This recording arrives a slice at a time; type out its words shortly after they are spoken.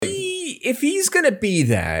he's gonna be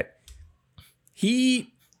that, you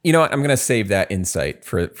know what? I'm gonna save that insight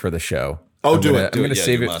for the show. Oh, I'm gonna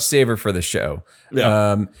save it for the show.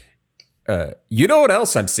 Yeah. You know what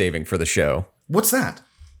else I'm saving for the show? What's that?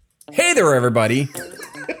 Hey there, everybody.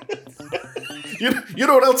 You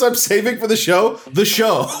know what else I'm saving for the show? The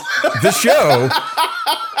show. The show.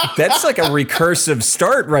 That's like a recursive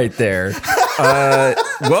start right there.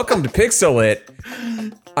 Welcome to Pixel It.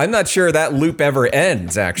 I'm not sure that loop ever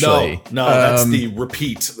ends, actually. No, that's the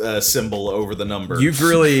repeat symbol over the number.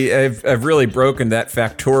 I've really broken that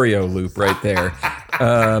Factorio loop right there.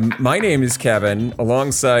 My name is Kevin.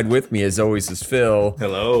 Alongside with me, as always, is Phil.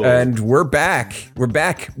 Hello. And we're back. We're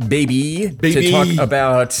back, baby. To talk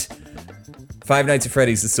about Five Nights at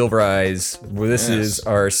Freddy's: The Silver Eyes. Well, this is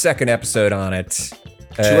our second episode on it.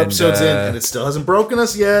 2 episodes in, and it still hasn't broken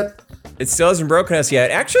us yet. It still hasn't broken us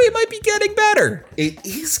yet. Actually, it might be getting better. It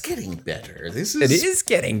is getting better. It is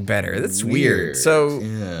getting better. That's weird. So,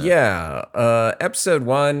 episode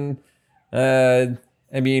 1. I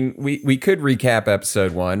mean, we could recap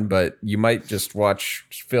episode 1, but you might just watch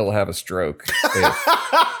Phil have a stroke.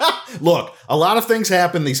 Look, a lot of things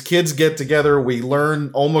happen. These kids get together. We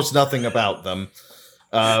learn almost nothing about them.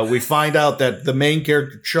 We find out that the main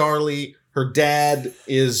character, Charlie, her dad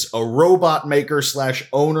is a robot maker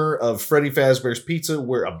 / owner of Freddy Fazbear's Pizza,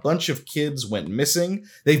 where a bunch of kids went missing.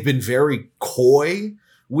 They've been very coy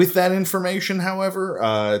with that information,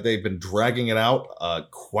 however. They've been dragging it out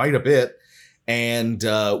quite a bit. And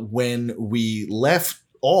when we left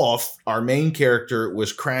off, our main character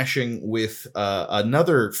was crashing with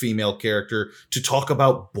another female character to talk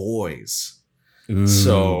about boys. Ooh,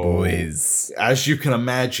 so, boys. As you can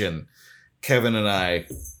imagine, Kevin and I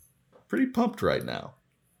pretty pumped right now.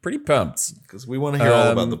 Pretty pumped. Because we want to hear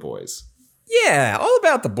all about the boys. Yeah, all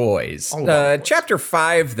about the boys. Chapter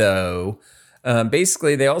 5, though,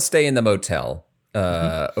 basically they all stay in the motel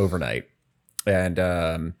overnight.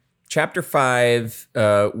 And chapter 5,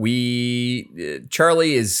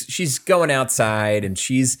 Charlie she's going outside and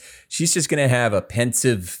she's just gonna have a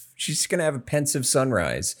pensive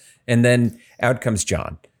sunrise. And then out comes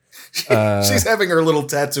John. She's having her little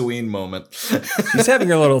Tatooine moment. She's having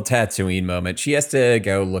her little Tatooine moment. She has to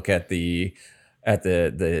go look at the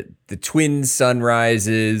twin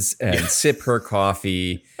sunrises and sip her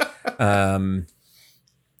coffee. But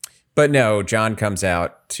no, John comes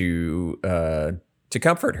out to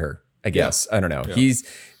comfort her, I guess. Yeah. I don't know.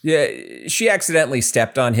 Yeah. She accidentally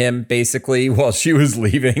stepped on him basically while she was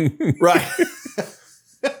leaving. Right.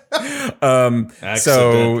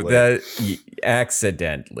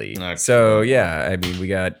 Accidentally. So yeah, I mean we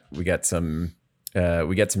got some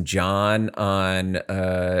John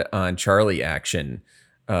on Charlie action.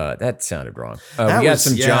 That sounded wrong.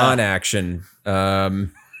 John action.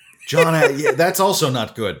 John, that's also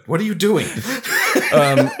not good. What are you doing?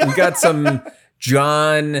 We got some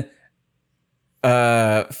John.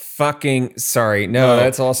 Sorry. No,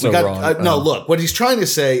 that's also wrong. No, look, what he's trying to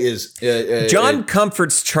say is John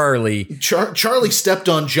comforts Charlie. Charlie stepped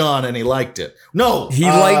on John and he liked it. No, he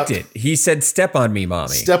liked it. He said, "Step on me,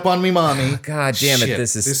 mommy. Step on me, mommy." God damn it! Shit,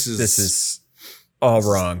 this is all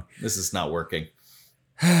wrong. This is not working.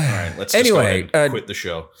 All right, let's just go ahead and quit the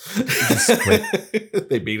show. Just quit.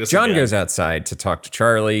 They beat us. John again. goes outside to talk to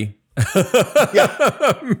Charlie.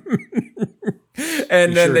 Yeah.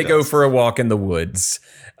 And then they go for a walk in the woods.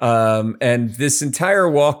 And this entire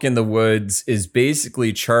walk in the woods is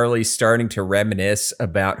basically Charlie starting to reminisce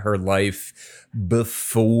about her life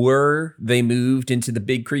before they moved into the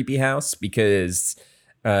big creepy house, because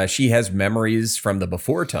she has memories from the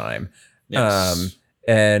before time. Yes.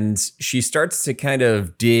 And she starts to kind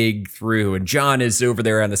of dig through, and John is over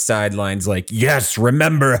there on the sidelines like, "Yes,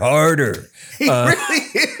 remember harder." He really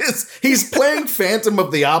is. He's playing Phantom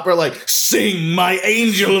of the Opera like, "Sing, my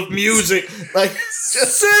angel of music." Like,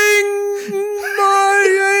 "Sing,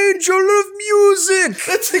 my angel of music."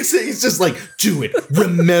 He's just like, "Do it.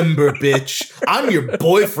 Remember, bitch. I'm your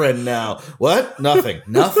boyfriend now." What? Nothing.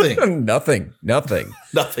 Nothing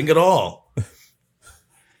Nothing at all.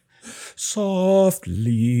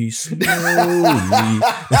 Softly, slowly,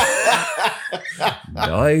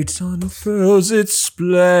 night unfurls its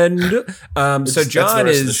splendor. So John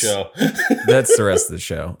that's the rest of the show. That's the rest of the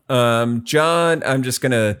show. John, I'm just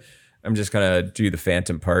gonna do the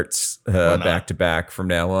Phantom parts back to back from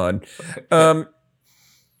now on.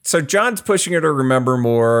 So John's pushing her to remember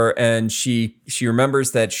more, and she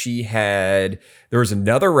remembers that there was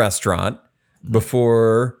another restaurant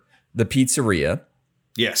before the pizzeria.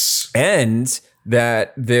 Yes. And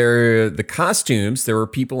that the costumes, there were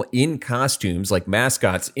people in costumes, like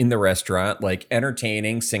mascots in the restaurant, like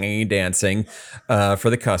entertaining, singing and dancing for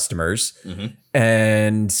the customers. Mm-hmm.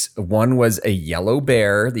 And one was a yellow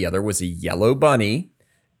bear. The other was a yellow bunny.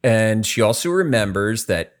 And she also remembers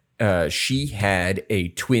that she had a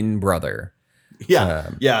twin brother. Yeah,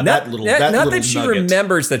 not that she nugget.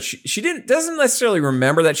 remembers that she doesn't necessarily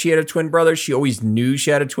remember that she had a twin brother. She always knew she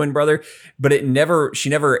had a twin brother, but she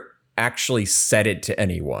never actually said it to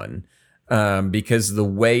anyone, because the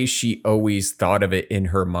way she always thought of it in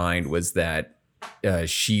her mind was that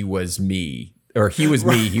she was me, or he was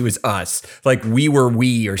me, he was us, like we were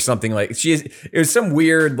we, or something. Like it was some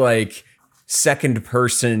weird like second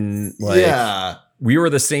person, like we were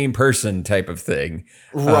the same person type of thing.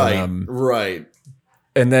 Right.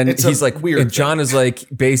 And then it's he's like, weird. And John is like,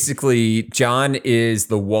 basically, John is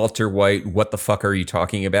the Walter White, what the fuck are you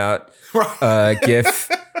talking about? GIF.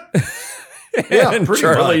 Yeah, and pretty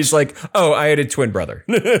Charlie's much. like, oh, I had a twin brother.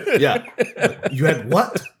 Yeah. You had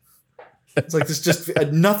what? It's like this just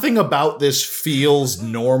nothing about this feels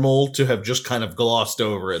normal to have just kind of glossed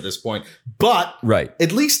over at this point. But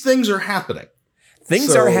at least things are happening.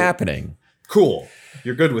 Things are happening. Cool.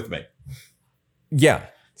 You're good with me. Yeah.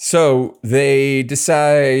 So they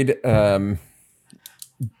decide,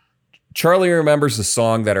 Charlie remembers a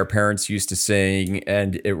song that her parents used to sing,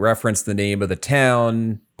 and it referenced the name of the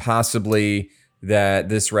town, possibly, that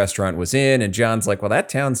this restaurant was in. And John's like, well, that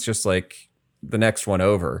town's just like the next one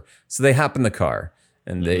over. So they hop in the car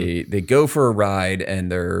and they go for a ride,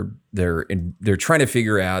 and they're trying to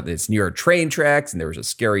figure out that it's near train tracks, and there was a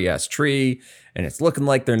scary ass tree, and it's looking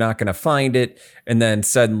like they're not going to find it. And then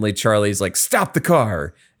suddenly Charlie's like, stop the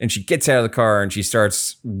car. And she gets out of the car and she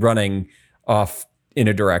starts running off in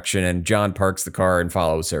a direction, and John parks the car and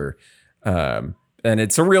follows her. And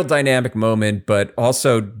it's a real dynamic moment, but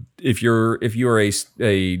also if you're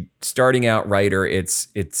a starting out writer, it's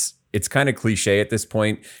kind of cliche at this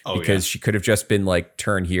point, because she could have just been like,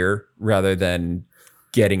 turn here, rather than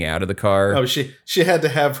getting out of the car. Oh, she had to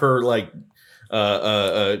have her like,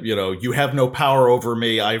 you have no power over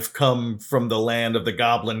me. I've come from the land of the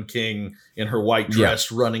Goblin King in her white dress,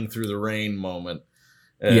 running through the rain moment.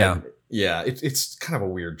 And it's kind of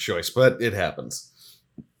a weird choice, but it happens.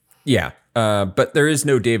 Yeah. But there is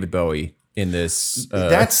no David Bowie in this.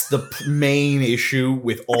 That's the main issue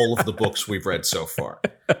with all of the books we've read so far,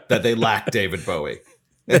 that they lack David Bowie.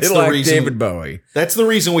 That's they lack David Bowie. That's the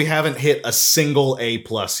reason we haven't hit a single A+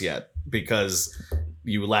 yet, because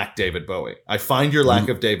you lack David Bowie. I find your lack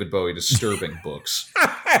of David Bowie disturbing, books.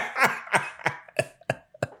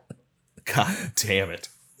 God damn it.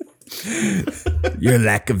 Your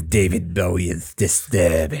lack of David Bowie is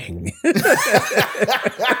disturbing. That's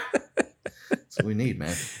what we need,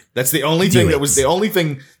 man. That's the only thing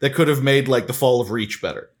that could have made like the Fall of Reach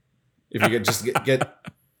better. If you could just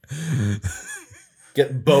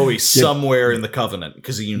get Bowie somewhere in the Covenant,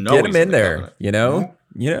 because get him in there. Covenant.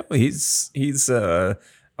 He's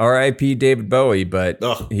R.I.P. David Bowie, but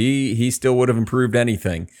he still would have improved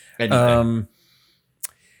anything.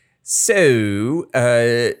 So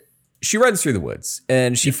she runs through the woods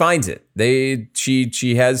and she finds it.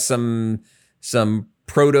 She has some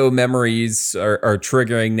proto memories are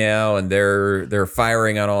triggering now, and they're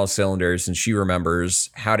firing on all cylinders, and she remembers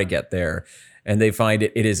how to get there. And they find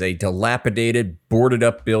it. It is a dilapidated, boarded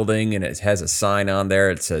up building, and it has a sign on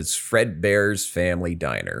there. It says Fredbear's Family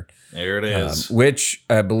Diner. There it is. Which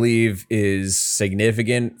I believe is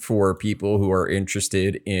significant for people who are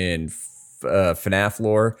interested in FNAF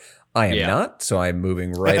lore. I am not, so I'm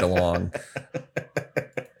moving right along.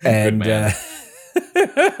 And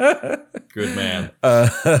good man.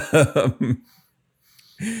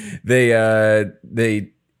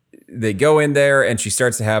 They go in there, and she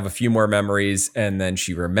starts to have a few more memories, and then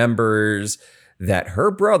she remembers that her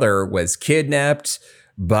brother was kidnapped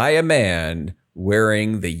by a man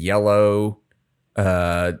wearing the yellow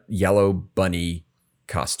bunny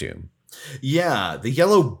costume. Yeah, the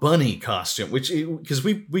yellow bunny costume, which, because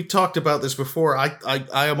we talked about this before. I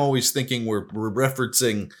am always thinking we're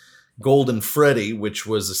referencing Golden Freddy, which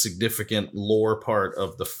was a significant lore part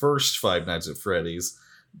of the first Five Nights at Freddy's.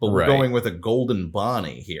 But we're going with a Golden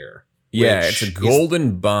Bonnie here. Yeah, it's a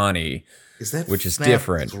Golden Bonnie. Is that which is FNAF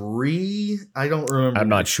different? 3? I don't remember. I'm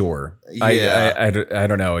not sure. Yeah. I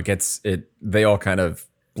don't know. They all kind of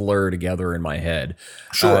blur together in my head.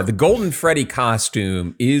 Sure. The Golden Freddy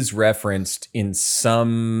costume is referenced at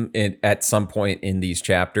some point in these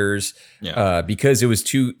chapters. Yeah. Because it was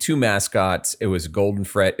two mascots. It was the Golden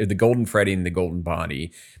Freddy and the Golden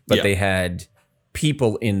Bonnie, but they had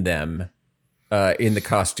people in them. In the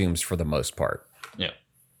costumes for the most part. Yeah.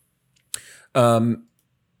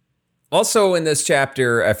 Also in this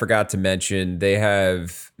chapter, I forgot to mention they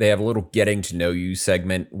have a little getting to know you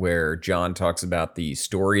segment where John talks about the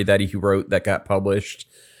story that he wrote that got published.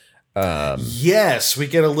 Yes, we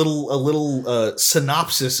get a little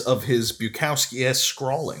synopsis of his Bukowski-esque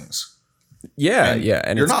scrawlings. Yeah, and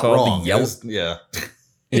you're it's not called wrong. the Yellow. Yeah,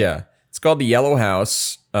 Yeah, it's called the Yellow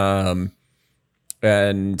House. And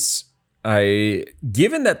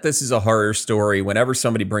given that this is a horror story, whenever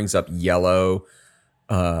somebody brings up yellow,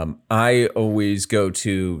 I always go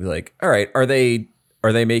to like, all right, are they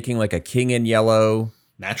making like a King in Yellow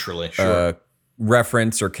naturally, sure,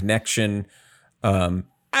 reference or connection?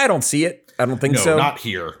 I don't see it. I don't think so. Not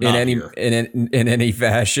here. In any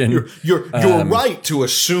fashion. You're right to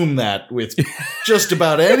assume that with just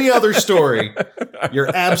about any other story. You're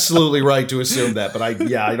absolutely right to assume that, but I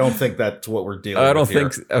don't think that's what we're dealing with. I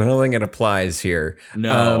don't think it applies here.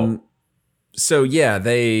 No. So yeah,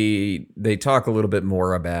 they talk a little bit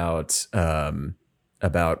more about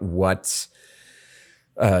what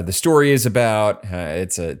the story is about.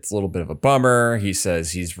 It's a little bit of a bummer. He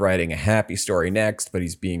says he's writing a happy story next, but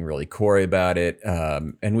he's being really coy about it.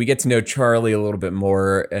 And we get to know Charlie a little bit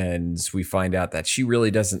more, and we find out that she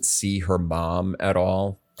really doesn't see her mom at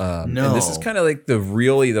all. No. And this is kind of like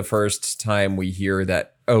the first time we hear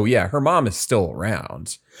that, oh yeah, her mom is still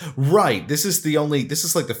around. Right. This is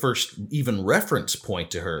like the first even reference point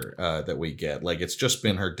to her that we get. Like, it's just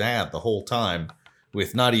been her dad the whole time,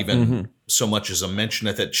 with not even so much as a mention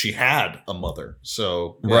that she had a mother.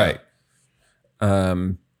 So yeah.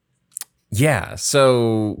 Right. Yeah.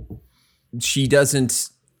 So she doesn't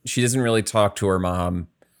really talk to her mom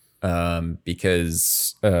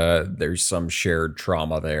because there's some shared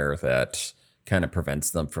trauma there that kind of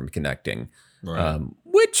prevents them from connecting. Right.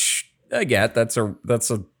 Which I get. That's a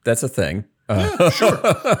thing. Yeah,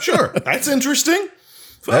 sure. That's interesting.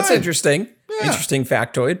 Fine. That's interesting. Yeah. Interesting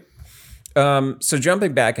factoid. So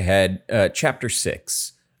jumping back ahead, chapter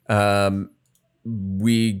 6,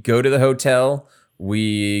 we go to the hotel,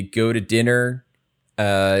 we go to dinner,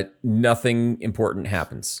 nothing important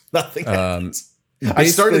happens. Nothing happens. I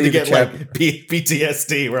started to get like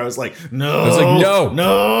PTSD where I was like, no.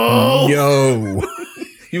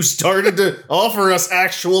 You started to offer us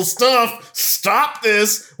actual stuff. Stop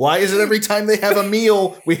this. Why is it every time they have a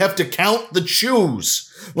meal, we have to count the chews?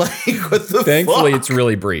 Like, what the Thankfully, fuck? it's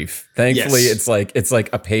really brief. Thankfully, Yes. it's like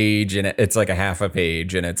a page, and it's like a half a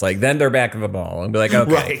page, and it's like, then they're back at the mall and be like,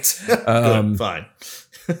 okay. Right. Good, fine.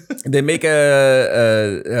 They make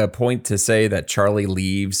a point to say that Charlie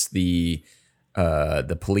leaves the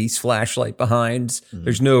police flashlight behind.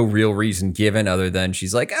 There's no real reason given other than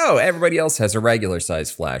she's like, oh, everybody else has a regular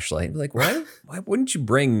size flashlight. Like, why wouldn't you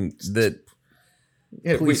bring the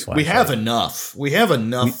police flashlight? We have enough. We have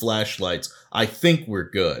enough flashlights. I think we're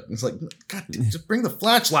good. It's like, God, just bring the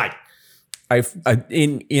flashlight.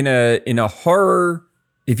 In a horror,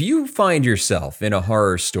 if you find yourself in a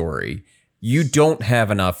horror story, you don't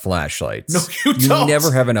have enough flashlights. No, you don't. You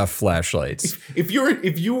never have enough flashlights. If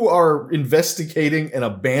you are investigating an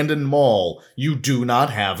abandoned mall, you do not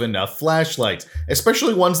have enough flashlights,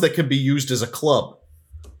 especially ones that can be used as a club.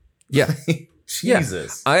 Yeah.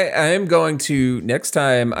 Jesus. Yeah. I am going to, next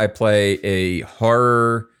time I play a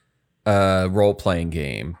horror role-playing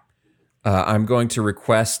game, I'm going to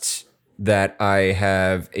request that I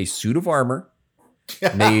have a suit of armor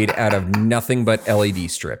made out of nothing but LED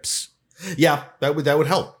strips. Yeah, that would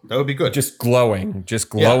help. That would be good. Just glowing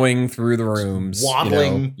through the rooms.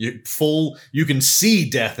 Waddling, you can see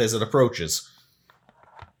death as it approaches.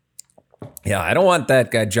 Yeah, I don't want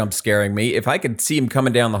that guy jump scaring me. If I could see him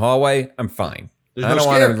coming down the hallway, I'm fine. There's I don't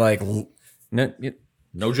want him like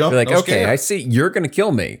no jump. Like, no okay, scare. I see you're going to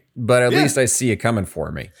kill me, but at least I see you coming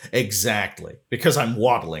for me. Exactly, because I'm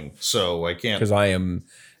waddling, so I can't. Because I am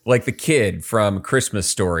like the kid from Christmas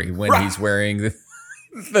Story when he's wearing the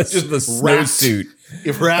snowsuit.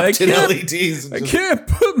 Wrapped in LEDs. I can't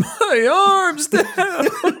put my arms down.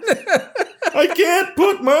 I can't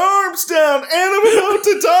put my arms down, and I'm about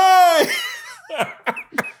to die.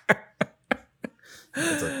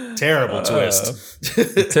 That's a terrible twist.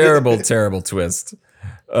 Terrible twist.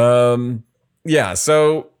 Yeah,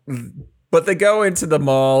 so, but they go into the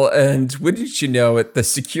mall, and wouldn't you know it, the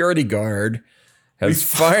security guard has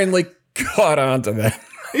finally caught on to that.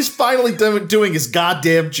 He's finally doing his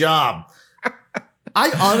goddamn job. I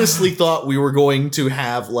honestly thought we were going to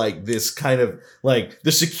have like this kind of like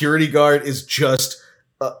the security guard is just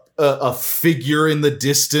a figure in the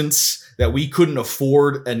distance that we couldn't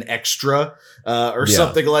afford an extra or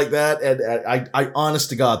something like that. And I honest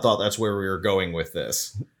to God thought that's where we were going with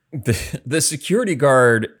this. The security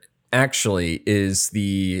guard actually is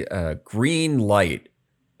the green light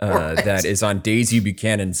that is on Daisy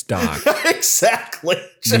Buchanan's dock. Exactly.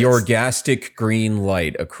 The orgastic green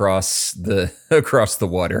light across the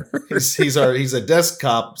water. he's a desk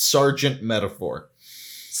cop, Sergeant Metaphor.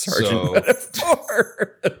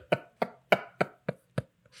 Metaphor.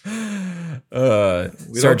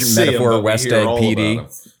 Sergeant Metaphor, West Egg PD.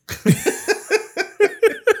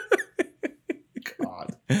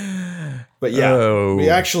 God. But yeah, we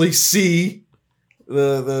actually see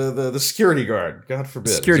the security guard. God forbid,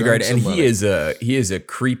 security guard, and he is a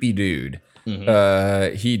creepy dude.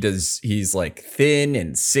 He's like thin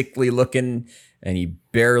and sickly looking, and he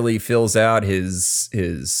barely fills out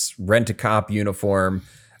his rent-a-cop uniform.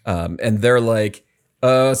 And they're like,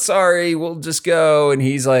 sorry, we'll just go. And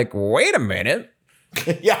he's like, wait a minute.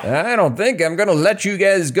 Yeah. I don't think I'm going to let you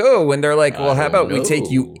guys go. And they're like, well, how about we take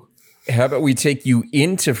you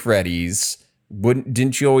into Freddy's?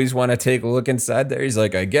 Didn't you always want to take a look inside there? He's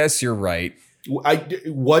like, I guess you're right.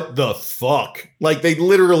 What the fuck? Like, they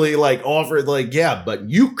literally like offered like, yeah, but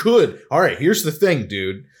you could. All right, here's the thing,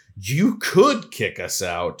 dude. You could kick us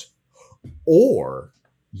out, or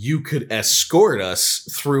you could escort us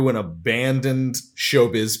through an abandoned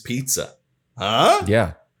Showbiz Pizza. Huh?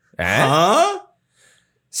 Yeah. Huh?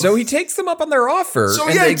 So he takes them up on their offer,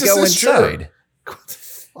 and yeah, they go inside. Sure. What the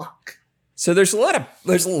fuck? So there's a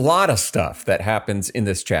lot of stuff that happens in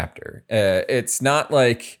this chapter. It's not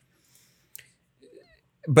like,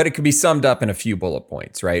 but it could be summed up in a few bullet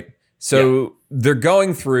points, right? So they're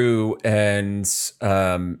going through, and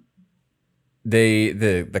the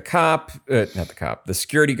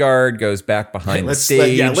security guard goes back behind the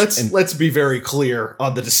stage. Let's be very clear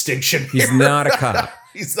on the distinction. He's not a cop.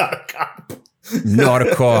 He's not a cop. Not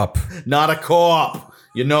a cop. Not a cop.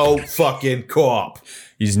 You know, fucking cop.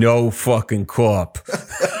 He's no fucking cop.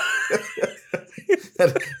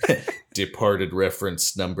 Departed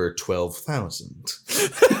reference number 12,000.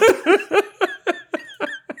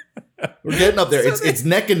 We're getting up there. It's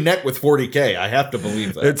neck and neck with 40K. I have to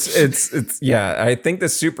believe that. It's yeah. I think the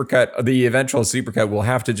eventual supercut will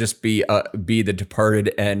have to just be the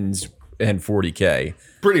Departed and 40K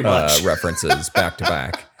pretty much references back to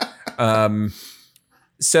back.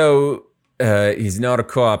 So he's not a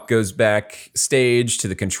cop. Goes backstage to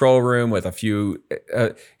the control room with a few.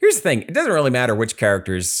 Here's the thing: it doesn't really matter which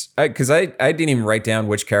characters, because I didn't even write down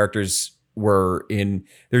which characters were in.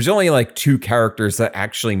 There's only like 2 characters that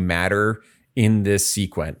actually matter in this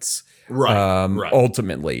sequence, right?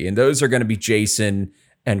 Ultimately, and those are going to be Jason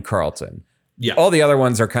and Carlton. Yeah, all the other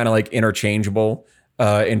ones are kind of like interchangeable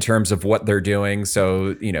in terms of what they're doing.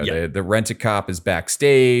 So the rent-a-cop is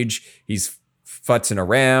backstage. He's futzing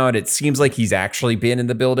around. It seems like he's actually been in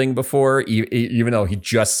the building before, even though he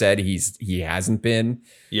just said he hasn't been.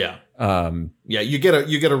 Yeah. You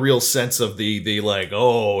get a real sense of the like,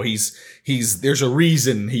 oh, he's there's a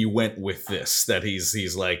reason he went with this, that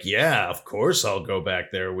he's like, yeah, of course I'll go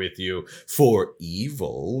back there with you for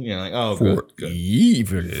evil. You know, like, oh, for good.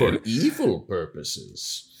 Evil. For evil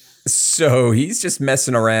purposes. So he's just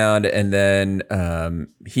messing around, and then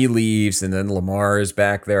he leaves, and then Lamar is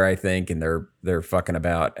back there, I think, and they're fucking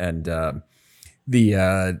about, and the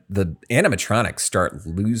animatronics start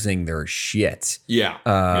losing their shit. Yeah.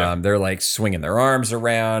 They're like swinging their arms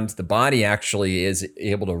around. The body actually is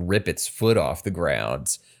able to rip its foot off the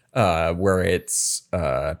ground, where it's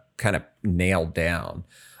kind of nailed down.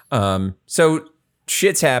 So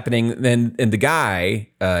shit's happening. Then, and the guy,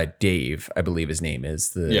 Dave, I believe his name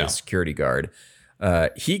is, the security guard.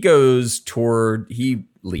 He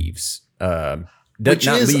leaves. Which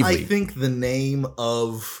is, I think, the name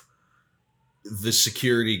of the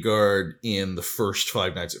security guard in the first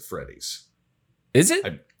Five Nights at Freddy's. Is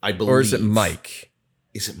it? I believe. Or is it Mike?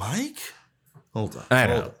 Is it Mike? Hold on. I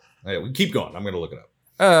don't know. Right, we keep going. I'm going to look it up.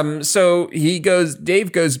 So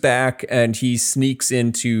Dave goes back, and he sneaks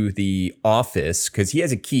into the office because he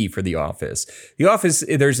has a key for the office. The office,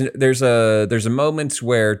 there's a moment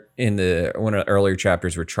where in one of the earlier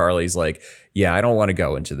chapters where Charlie's like, yeah, I don't want to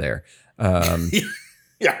go into there.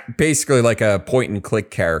 Yeah. Basically like a point and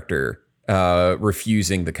click character,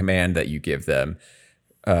 refusing the command that you give them.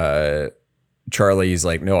 Charlie's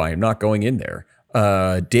like, no, I am not going in there.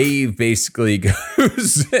 Dave basically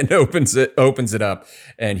goes and opens it up,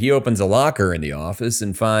 and he opens a locker in the office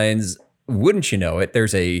and finds, wouldn't you know it,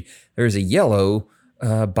 there's a yellow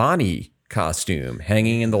Bonnie costume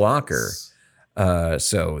hanging in the locker.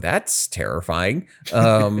 So that's terrifying.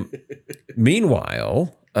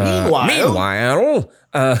 Meanwhile,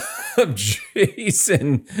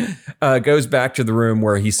 Jason goes back to the room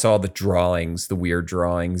where he saw the weird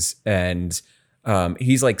drawings, and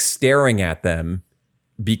he's like staring at them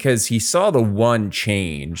because he saw the one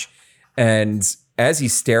change, and as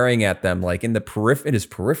he's staring at them, like in his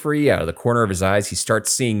periphery, out of the corner of his eyes, he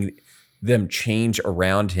starts seeing them change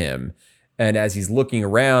around him. And as he's looking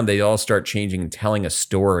around, they all start changing and telling a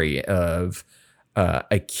story of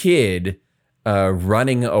a kid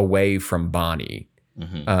running away from Bonnie.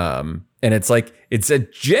 Mm-hmm. And it's like, it's a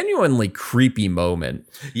genuinely creepy moment.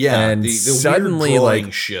 Yeah. And the suddenly, weird drawing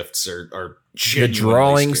like, shifts are the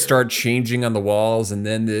drawings start changing on the walls, and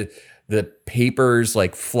then the papers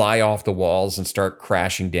like fly off the walls and start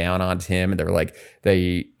crashing down onto him. And they're like,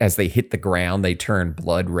 as they hit the ground, they turn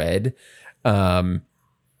blood red.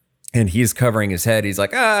 And he's covering his head. He's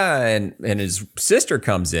like, and his sister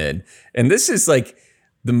comes in. And this is like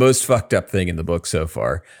the most fucked up thing in the book so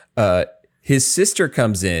far. His sister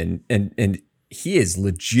comes in and he is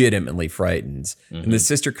legitimately frightened. Mm-hmm. And the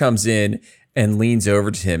sister comes in and leans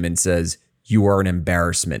over to him and says, "You are an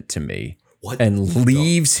embarrassment to me." What? And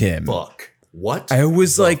leaves him. Fuck. What? I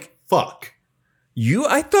was like, fuck.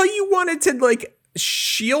 I thought you wanted to like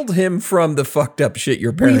shield him from the fucked up shit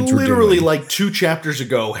your parents were doing. We literally like 2 chapters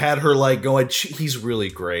ago had her like going, he's really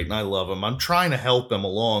great and I love him. I'm trying to help him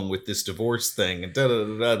along with this divorce thing and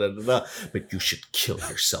da-da-da-da-da-da. But you should kill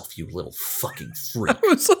yourself, you little fucking freak. I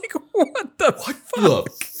was like, what the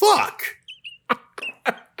fuck?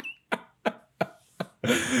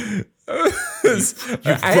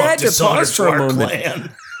 I had to pause for a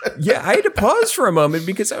moment. Yeah, I had to pause for a moment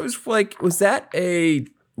because I was like, was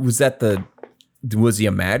he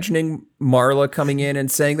imagining Marla coming in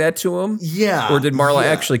and saying that to him? Yeah. Or did Marla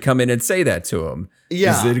actually come in and say that to him?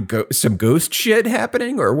 Yeah. Is it some ghost shit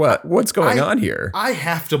happening or what? What's going on here? I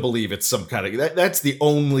have to believe it's some kind of... That's the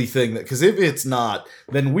only thing that... Because if it's not,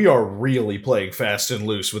 then we are really playing fast and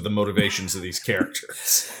loose with the motivations of these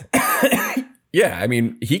characters. Yeah, I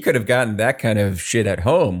mean, he could have gotten that kind of shit at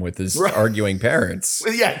home with his arguing parents.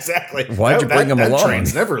 Yeah, exactly. Why'd you bring him along? That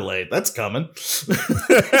train's never late. That's coming.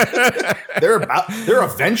 They're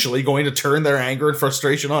eventually going to turn their anger and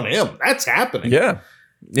frustration on him. That's happening. Yeah.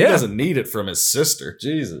 He doesn't need it from his sister.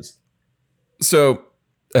 Jesus. So,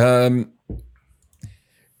 they're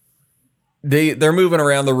moving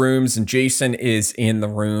around the rooms, and Jason is in the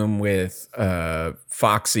room with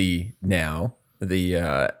Foxy now.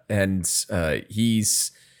 He's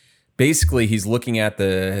looking at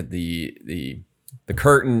the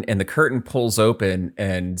curtain, and the curtain pulls open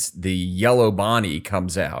and the yellow Bonnie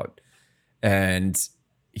comes out, and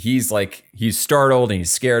he's startled and he's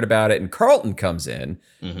scared about it. And Carlton comes in,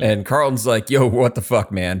 and Carlton's like, "Yo, what the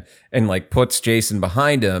fuck, man?" And like puts Jason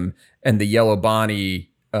behind him, and the yellow Bonnie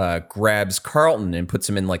grabs Carlton and puts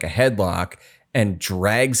him in like a headlock and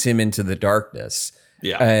drags him into the darkness.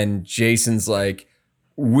 Yeah. And Jason's like,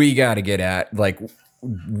 "We got to get at, like,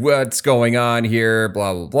 what's going on here,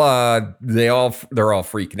 blah, blah, blah." They're all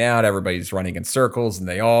freaking out. Everybody's running in circles, and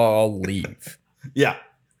they all leave. Yeah.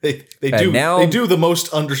 They do the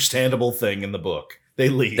most understandable thing in the book. They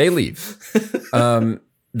leave.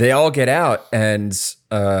 They all get out, and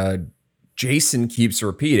Jason keeps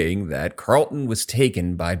repeating that Carlton was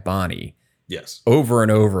taken by Bonnie. Yes. Over and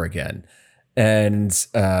over again. And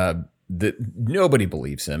nobody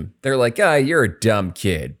believes him. They're like, "You're a dumb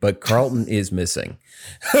kid," but Carlton is missing.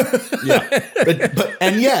 Yeah, but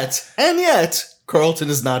and yet Carlton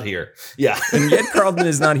is not here. Yeah, and yet Carlton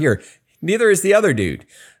is not here. Neither is the other dude.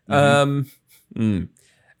 So and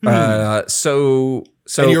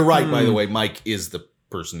you're right, by the way. Mike is the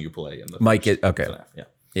person you play in the Mike is okay. Yeah.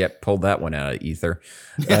 Yep, pulled that one out of ether.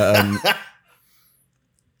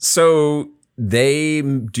 So they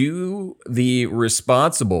do the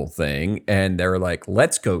responsible thing, and they're like,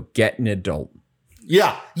 "Let's go get an adult."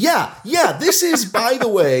 Yeah. This is, by the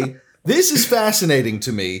way, this is fascinating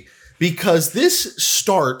to me because this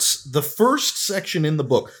starts the first section in the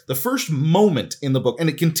book, the first moment in the book, and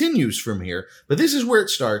it continues from here. But this is where it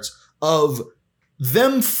starts, of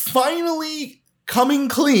them finally coming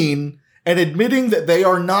clean and admitting that they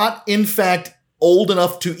are not, in fact, old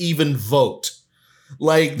enough to even vote.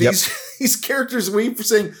 Like these characters we've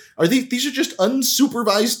saying, these are just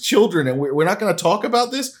unsupervised children, and we're not going to talk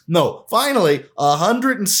about this? No. Finally,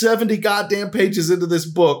 170 goddamn pages into this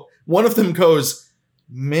book, one of them goes,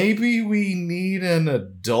 "Maybe we need an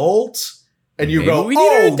adult?" And you go,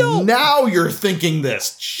 "Oh, now you're thinking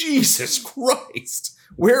this. Jesus Christ.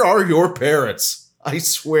 Where are your parents? I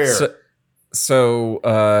swear." So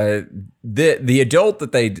the adult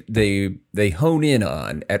that they hone in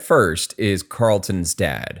on at first is Carlton's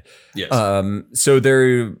dad. Yes. So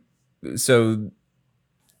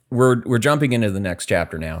we're jumping into the next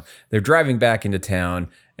chapter now. They're driving back into town,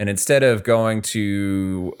 And instead of going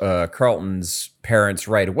to Carlton's parents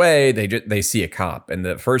right away, they see a cop. And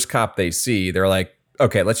the first cop they see, they're like,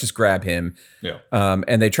 okay, let's just grab him. Yeah.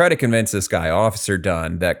 And they try to convince this guy, Officer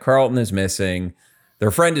Dunn, that Carlton is missing. Their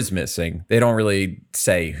friend is missing. They don't really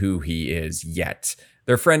say who he is yet.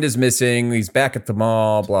 Their friend is missing. He's back at the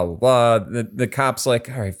mall, blah, blah, blah. The cop's like,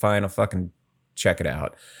 all right, fine, I'll fucking check it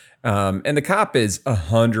out. And the cop is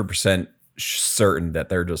 100% certain that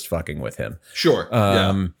they're just fucking with him. Sure.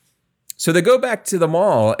 So they go back to the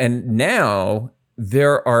mall, and now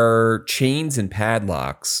there are chains and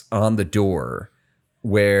padlocks on the door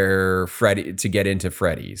where Freddy to get into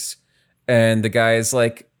Freddy's. And the guy is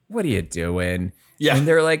like, what are you doing? Yeah. And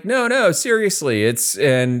they're like, no, seriously.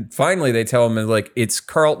 And finally they tell him, like, it's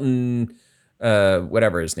Carlton,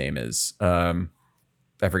 whatever his name is.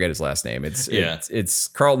 I forget his last name. It's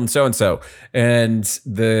Carlton so-and-so. And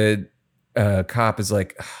the cop is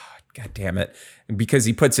like, oh, God damn it. And because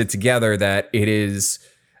he puts it together that it is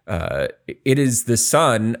the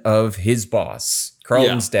son of his boss.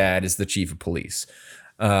 Carlton's dad is the chief of police.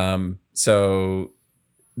 So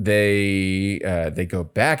they go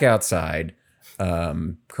back outside.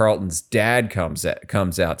 Carlton's dad comes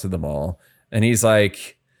out to the mall, and he's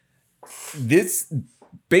like, this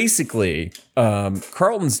basically,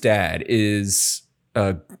 Carlton's dad is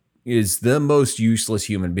the most useless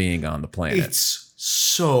human being on the planet. It's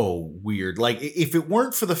so weird. Like, if it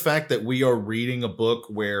weren't for the fact that we are reading a book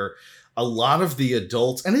where a lot of the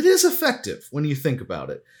adults, and it is effective when you think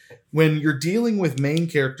about it, when you're dealing with main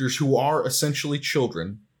characters who are essentially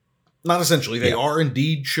children, not essentially, they are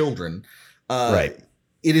indeed children. Right.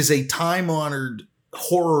 It is a time-honored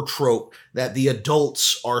horror trope that the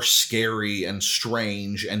adults are scary and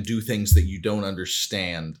strange and do things that you don't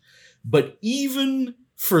understand. But even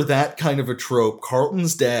for that kind of a trope,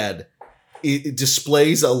 Carlton's dad, it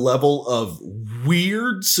displays a level of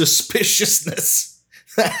weird suspiciousness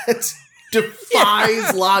that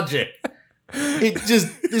defies logic.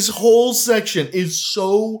 This whole section is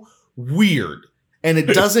so weird, and it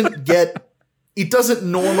doesn't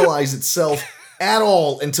normalize itself at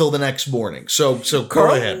all until the next morning. So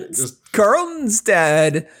go ahead. Carlton's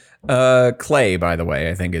dad, Clay, by the way,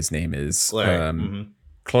 I think his name is Clay.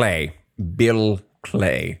 Clay. Bill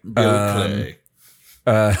Clay. Clay.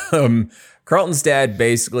 Carlton's dad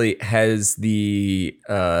basically has the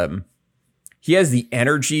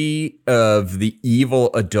energy of the evil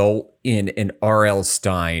adult in an R.L.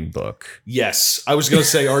 Stine book. Yes. I was going to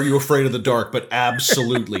say, Are You Afraid of the Dark? But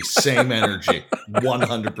absolutely same energy.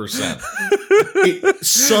 100%.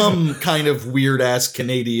 Some kind of weird-ass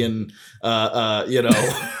Canadian,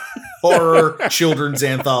 horror children's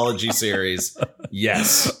anthology series.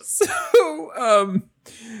 Yes. So,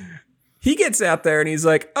 he gets out there and he's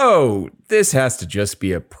like, oh, this has to just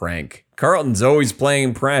be a prank. Carlton's always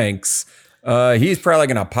playing pranks. He's probably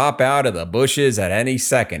going to pop out of the bushes at any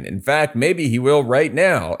second. In fact, maybe he will right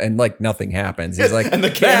now. And like nothing happens. He's like, and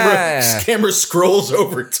the camera scrolls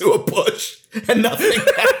over to a bush and nothing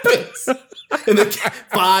happens. And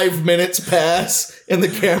 5 minutes pass and the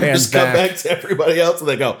cameras come back to everybody else and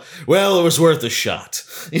they go, well, it was worth a shot.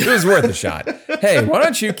 It was worth a shot. Hey, why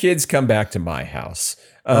don't you kids come back to my house?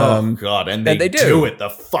 Oh, God. And they do it. The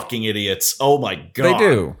fucking idiots. Oh, my God. They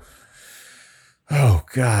do. Oh,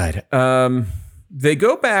 God. They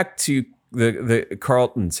go back to the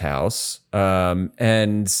Carlton's house,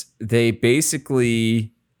 and they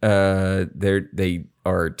basically they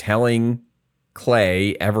are telling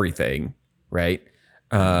Clay everything, right?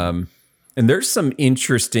 And there's some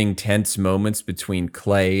interesting tense moments between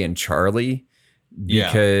Clay and Charlie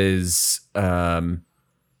because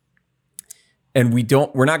and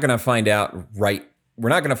we're not going to find out right. We're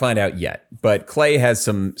not going to find out yet, but Clay has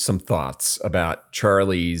some thoughts about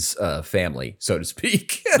Charlie's family, so to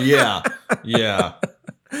speak. Yeah.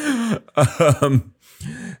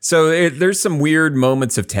 So there's some weird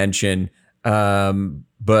moments of tension,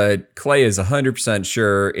 but Clay is 100%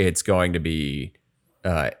 sure it's going to be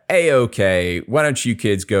A-okay. Why don't you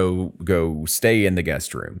kids go stay in the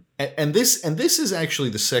guest room? And this is actually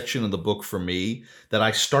the section of the book for me that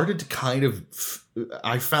I started to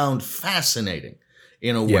I found fascinating.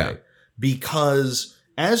 In a way, because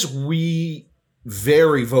as we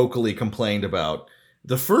very vocally complained about,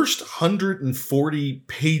 the first 140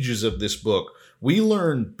 pages of this book, we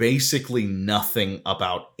learn basically nothing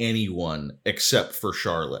about anyone except for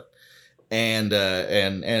Charlotte, and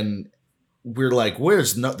we're like,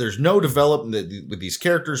 there's no development with these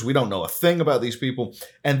characters. We don't know a thing about these people,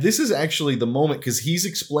 and this is actually the moment because he's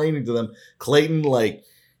explaining to them, Clayton, like,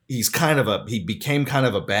 he became kind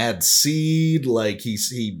of a bad seed. Like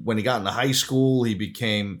when he got into high school,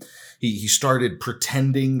 he started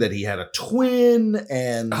pretending that he had a twin,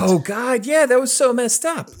 and oh god, yeah, that was so messed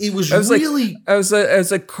up. It was I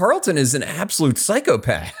was like Carlton is an absolute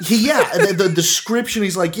psychopath. The description,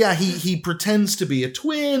 he's like, yeah, he pretends to be a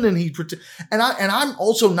twin, and I'm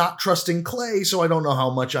also not trusting Clay, so I don't know how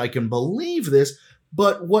much I can believe this.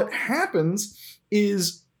 But what happens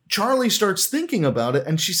is Charlie starts thinking about it,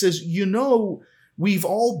 and she says, we've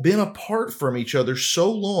all been apart from each other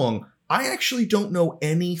so long. I actually don't know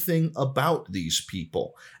anything about these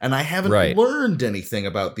people, and I haven't learned anything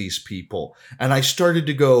about these people. And I started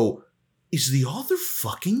to go, is the author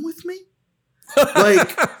fucking with me?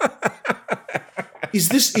 Like, is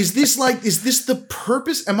this the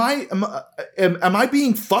purpose? Am I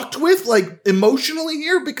being fucked with, like, emotionally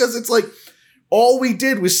here? Because it's like, all we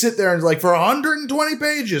did was sit there and, like, for 120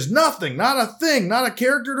 pages, nothing, not a thing, not a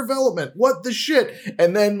character development. What the shit?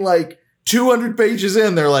 And then, like, 200 pages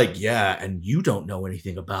in, they're like, yeah, and you don't know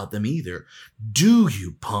anything about them either, do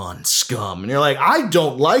you, pawn scum? And you're like, I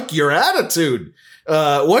don't like your attitude.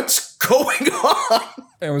 What's going on?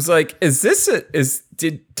 I was like,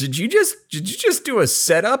 did you just do a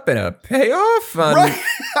setup and a payoff on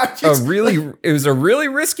it was a really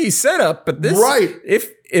risky setup, but this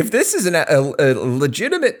if this is a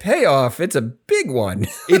legitimate payoff, it's a big one.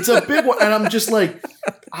 It's a big one, and I'm just like,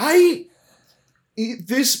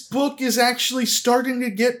 this book is actually starting to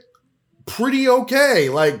get pretty okay.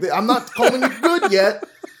 Like, I'm not calling it good yet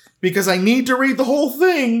because I need to read the whole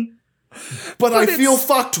thing, but I feel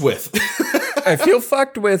fucked with. I feel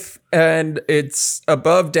fucked with, and it's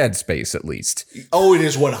above Dead Space, at least. Oh, it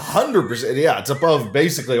is 100%. Yeah, it's above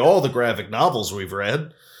basically all the graphic novels we've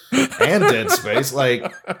read and Dead Space.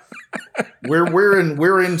 Like,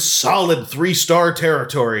 we're in solid 3-star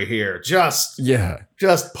territory here. Just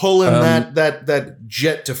pulling that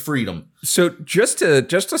jet to freedom. So just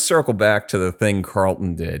to circle back to the thing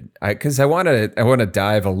Carlton did, because I want to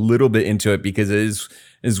dive a little bit into it, because it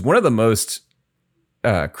is one of the most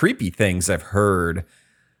creepy things I've heard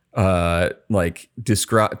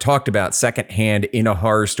talked about secondhand in a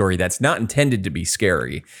horror story that's not intended to be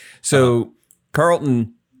scary. So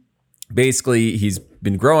Carlton, basically, he's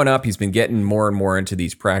been growing up, he's been getting more and more into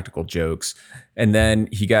these practical jokes, and then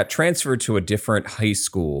he got transferred to a different high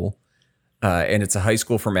school, and it's a high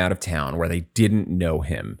school from out of town where they didn't know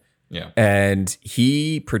him. Yeah. And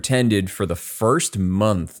he pretended for the first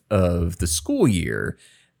month of the school year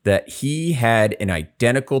that he had an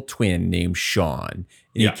identical twin named Sean,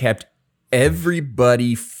 and he kept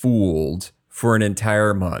everybody fooled for an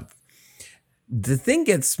entire month. The thing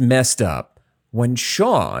gets messed up when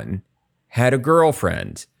Sean had a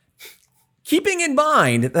girlfriend, keeping in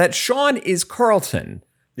mind that Sean is Carlton.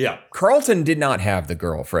 Yeah. Carlton did not have the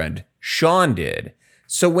girlfriend. Sean did.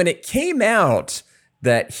 So when it came out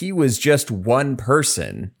that he was just one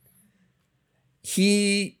person,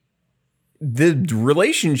 the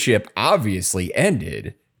relationship obviously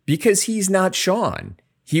ended because he's not Sean.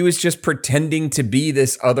 He was just pretending to be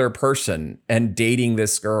this other person and dating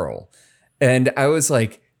this girl. And I was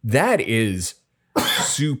like, that is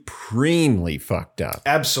supremely fucked up.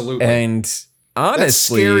 Absolutely. And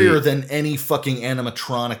honestly, that's scarier than any fucking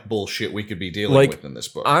animatronic bullshit we could be dealing with in this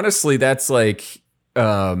book. Honestly, that's like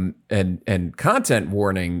and content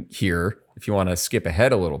warning here if you want to skip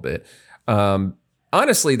ahead a little bit.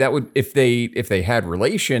 Honestly, that would, if they had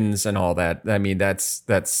relations and all that, I mean, that's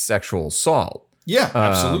sexual assault. Yeah,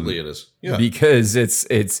 absolutely it is. Yeah. Because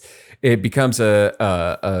it becomes there's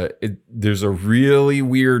a really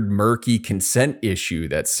weird, murky consent issue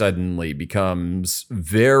that suddenly becomes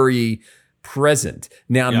very present.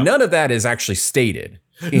 Now, none of that is actually stated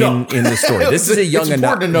in the story. This is a young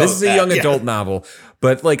adult novel,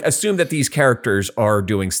 but like, assume that these characters are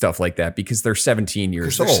doing stuff like that because they're 17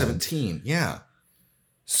 years old. They're 17, yeah.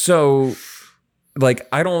 So, like,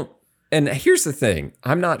 I don't. And here's the thing: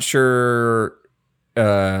 I'm not sure.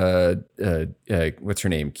 What's her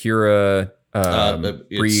name? Kira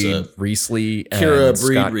Breed Riesly. Kira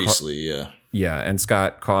Breed Riesly, yeah. Yeah, and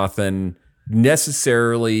Scott Cawthon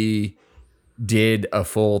necessarily did a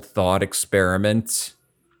full thought experiment.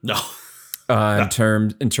 No. In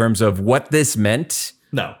terms of what this meant.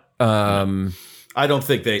 No. I don't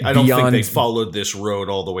think they followed this road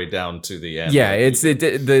all the way down to the end. Yeah,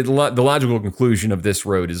 the logical conclusion of this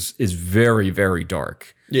road is very, very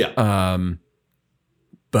dark. Yeah.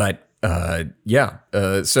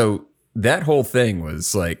 So that whole thing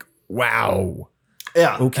was like, wow.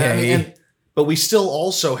 Yeah. Okay. But we still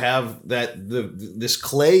also have that this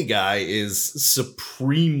Clay guy is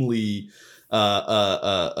supremely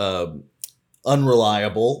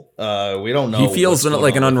unreliable. We don't know. He feels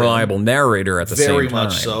like an unreliable narrator at the same time. Very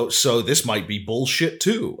much so. So this might be bullshit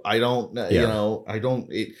too. I don't,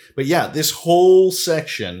 but yeah, this whole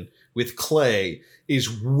section with Clay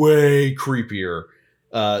is way creepier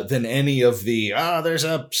than any of the, there's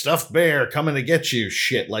a stuffed bear coming to get you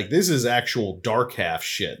shit. Like, this is actual Dark Half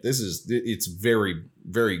shit. It's very,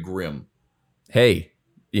 very grim. Hey,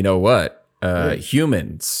 you know what?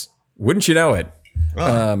 Humans, wouldn't you know it?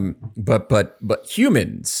 But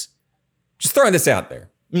humans, just throwing this out there.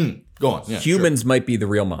 Go on. Yeah, humans might be the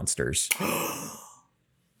real monsters.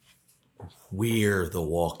 We're the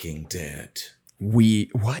Walking Dead.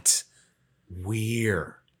 What? We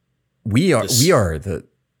are the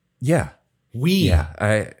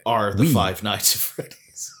Five Nights at Freddy's.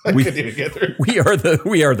 I couldn't even get through. We are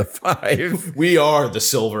the five. We are the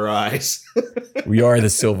Silver Eyes. We are the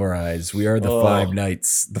Silver Eyes. We are the Five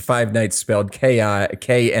Nights. The Five Nights spelled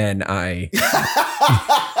K-N-I.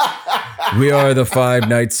 We are the Five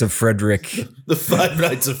Nights of Frederick. The Five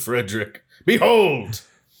Nights of Frederick. Behold,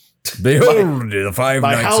 the Five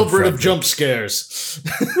my Nights halberd of of jump scares.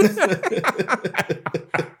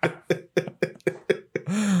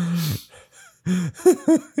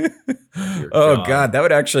 God,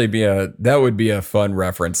 that would be a fun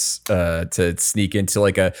reference to sneak into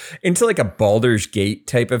like a Baldur's Gate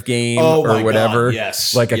type of game or whatever. God,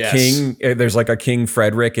 yes, like a king. There's like a King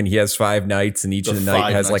Frederick, and he has 5 knights, and each of the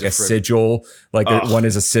knight has like a sigil. Like one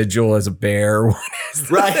is a sigil as a bear, one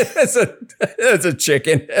is as a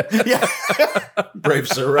chicken. Yeah, Brave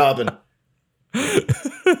Sir Robin.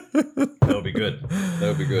 That would be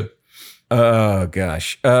good. Oh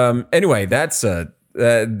gosh. Anyway, that's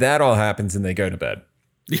that all happens and they go to bed.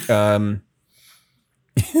 It's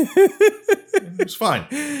fine.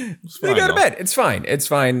 They go to bed. It's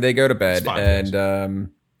fine. They go to bed. And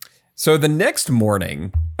so the next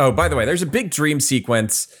morning, by the way, there's a big dream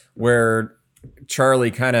sequence where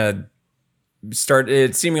Charlie kind of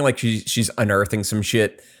started seeming like she's unearthing some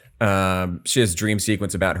shit. She has a dream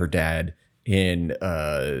sequence about her dad in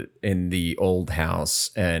the old house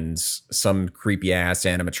and some creepy ass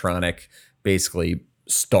animatronic basically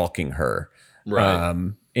stalking her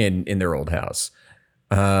in their old house.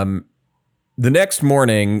 The next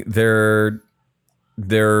morning they're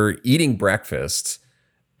eating breakfast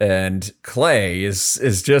and Clay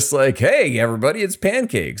is just like, hey everybody, it's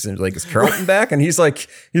pancakes, and like, is Carlton back? And he's like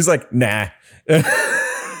nah.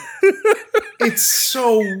 It's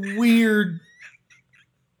so weird.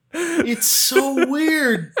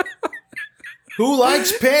 Who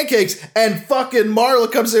likes pancakes? And fucking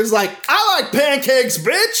Marla comes in and is like, I like pancakes,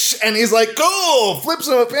 bitch. And he's like, cool, flips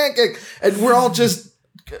him a pancake. And we're all just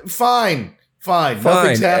fine.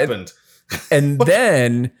 Nothing's happened. And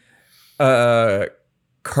then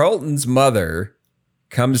Carlton's mother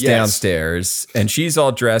comes downstairs and she's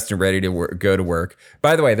all dressed and ready to go to work.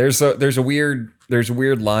 By the way, there's a weird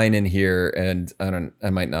line in here, and I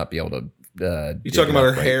might not be able to. You talking about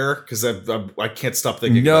her hair? Because I can't stop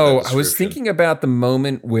thinking. No, I was thinking about the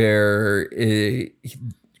moment where,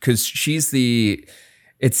 because it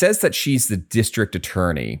says that she's the district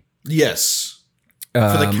attorney. Yes, for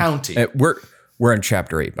the county. We're in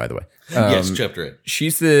chapter 8, by the way. Yes, chapter 8.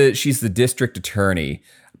 She's the district attorney.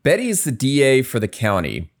 Betty is the DA for the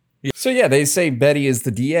county. Yeah. So yeah, they say Betty is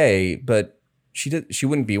the DA, but she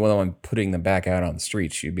wouldn't be the one putting them back out on the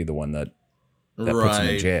street. She'd be the one that puts them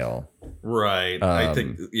in jail. Right. I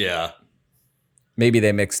think, yeah. Maybe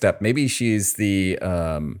they mixed up. Maybe she's the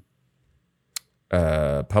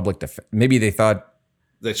public defender. Maybe they thought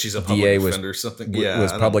that she's a public defender or something.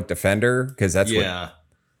 Was public defender, because that's what. I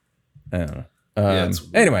don't know.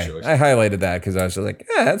 Anyway, choice. I highlighted that because I was like,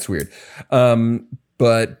 that's weird.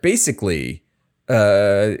 But basically,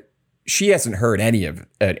 she hasn't heard any of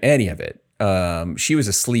it. She was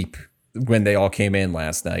asleep when they all came in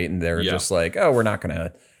last night, and they're just like, "Oh, we're not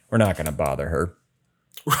gonna bother her."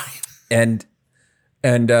 Right. And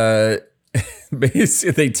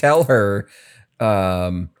basically, they tell her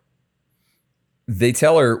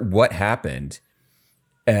what happened,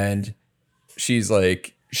 and she's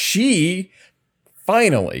like, she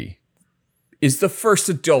finally is the first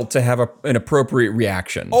adult to have an appropriate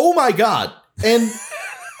reaction. Oh my God. And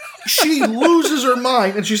she loses her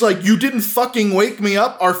mind and she's like, you didn't fucking wake me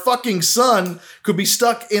up. Our fucking son could be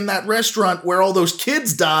stuck in that restaurant where all those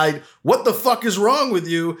kids died. What the fuck is wrong with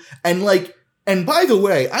you? And And by the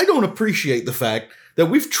way, I don't appreciate the fact that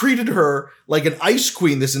we've treated her like an ice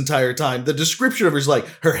queen this entire time. The description of her is like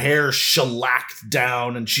her hair shellacked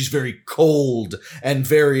down and she's very cold and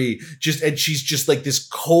she's just like this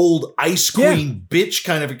cold ice queen bitch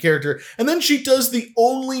kind of a character. And then she does the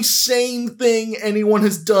only sane thing anyone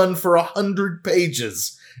has done for 100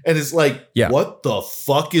 pages. And it's like, what the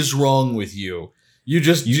fuck is wrong with you?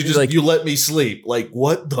 You let me sleep. Like,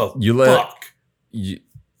 what the fuck?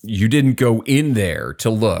 You didn't go in there to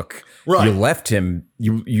look. Right. You left him.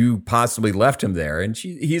 You possibly left him there, and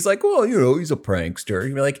he's like, well, he's a prankster.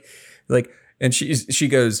 And you're like, and she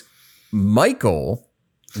goes, Michael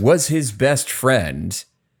was his best friend,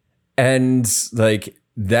 and like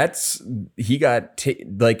he got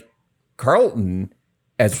Carlton,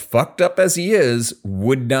 as fucked up as he is,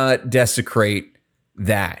 would not desecrate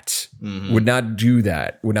that. Mm-hmm. Would not do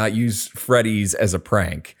that. Would not use Freddy's as a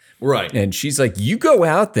prank. Right. And she's like, you go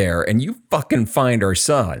out there and you fucking find our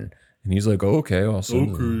son. And he's like, okay, I'll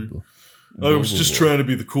send him. I was just trying to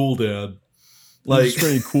be the cool dad. Like, just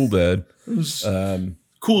trying to be cool dad.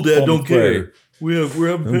 Cool dad don't care. We're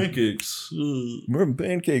having pancakes. We're having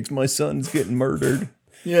pancakes. My son's getting murdered.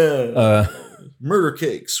 Yeah. Murder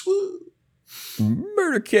cakes. Woo.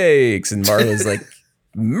 Murder cakes. And Marla's like,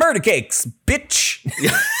 murder cakes, bitch.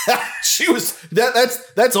 She was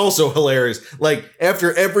that's also hilarious. Like,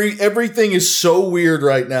 after everything is so weird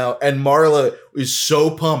right now, and Marla is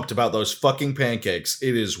so pumped about those fucking pancakes.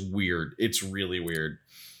 It is weird. It's really weird.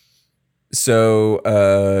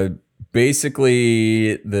 So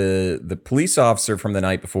basically the police officer from the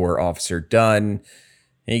night before, Officer Dunn,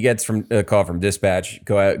 he gets a call from dispatch,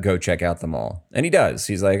 go check out the mall. And he does.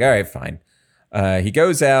 He's like, all right, fine. He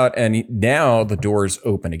goes out, and now the doors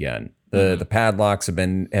open again. The padlocks have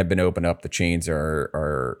been opened up. The chains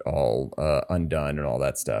are all undone and all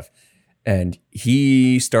that stuff. And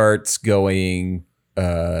he starts going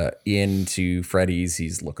into Freddy's.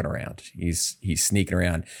 He's looking around. He's sneaking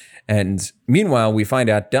around. And meanwhile, we find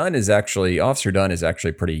out Officer Dunn is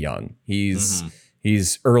actually pretty young. He's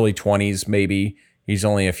early 20s maybe. He's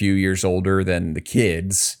only a few years older than the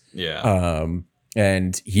kids. Yeah.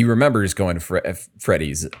 And he remembers going to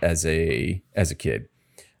Freddy's as a kid.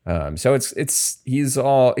 So he's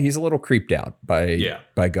a little creeped out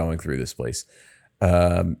by going through this place.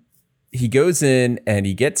 He goes in and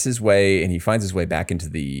he gets his way, and he finds his way back into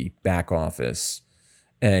the back office,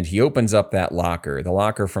 and he opens up that locker, the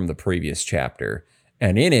locker from the previous chapter,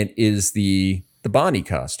 and in it is the Bonnie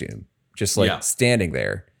costume, just standing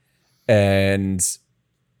there. And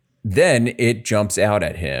then it jumps out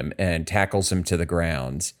at him and tackles him to the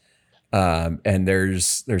ground. And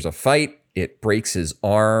there's a fight. It breaks his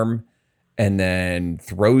arm and then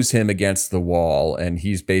throws him against the wall. And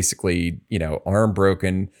he's basically, arm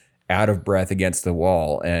broken, out of breath against the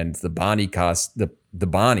wall. And the Bonnie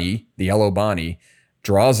the yellow Bonnie,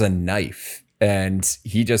 draws a knife. And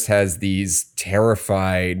he just has these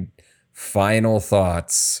terrified final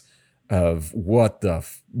thoughts of what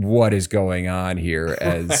is going on here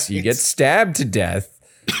as he gets stabbed to death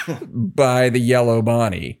by the yellow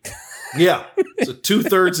Bonnie. Yeah. So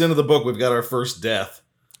 2/3 into the book, we've got our first death.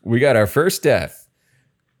 We got our first death.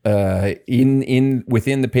 Within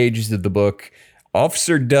the pages of the book,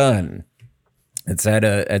 Officer Dunn. It's at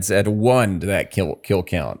a 1 to that kill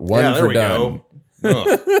count. One for Dunn.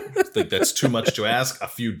 I think that's too much to ask. A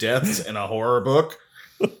few deaths in a horror book,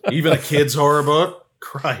 even a kid's horror book.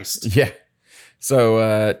 Christ. Yeah.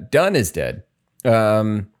 So Dunn is dead. It's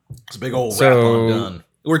a big old wrap on Dunn.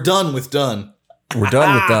 We're done with Dunn. We're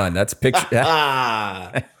done with Dunn. That's a picture.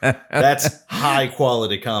 That's high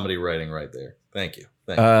quality comedy writing right there. Thank you.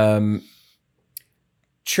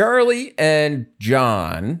 Charlie and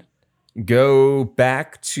John go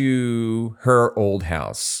back to her old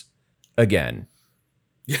house again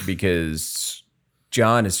because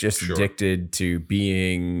John is just addicted to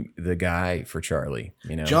being the guy for Charlie.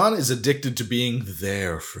 John is addicted to being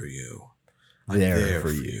there for you. I'm there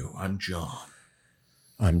for you. I'm John.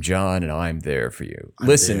 I'm John, and I'm there for you.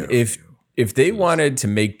 Listen, if they wanted to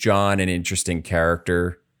make John an interesting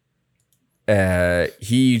character,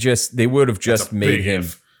 they would have just made him.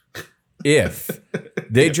 If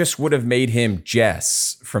they just would have made him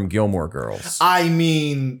Jess from Gilmore Girls. I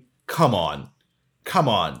mean, come on.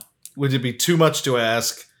 Would it be too much to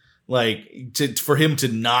ask, for him to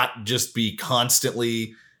not just be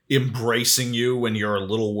constantly embracing you when you're a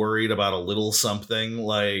little worried about a little something?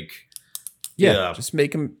 Yeah, just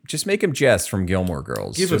make him Jess from Gilmore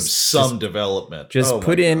Girls. Give him some development. Just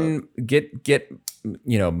put in get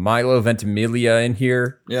Milo Ventimiglia in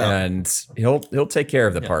here, and he'll take care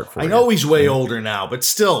of the part for you. I know he's way older now, but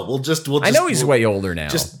still, we'll just. I know he's way older now.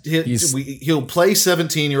 He'll play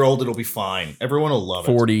 17-year-old. It'll be fine. Everyone will love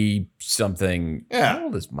 40 something. Yeah. How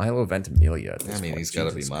old is Milo Ventimiglia? I mean, he's got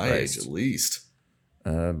to be my age at least.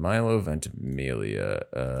 Milo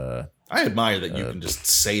Ventimiglia. I admire that you can just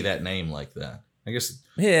say that name like that. I guess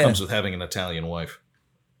it comes with having an Italian wife.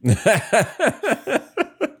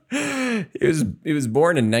 He was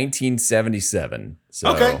born in 1977. So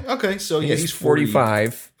okay. So he's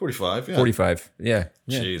 45. 45, yeah. 45, yeah.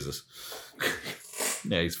 Jesus.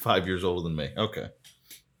 Yeah, he's 5 years older than me. Okay.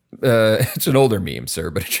 It's an older meme, sir,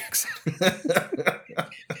 but it checks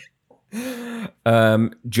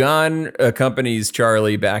out. John accompanies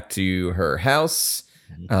Charlie back to her house.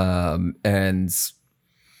 And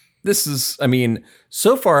this is,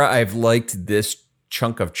 so far I've liked this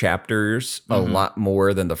chunk of chapters a lot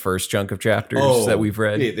more than the first chunk of chapters that we've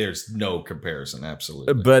read. There's no comparison,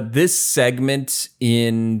 absolutely. But this segment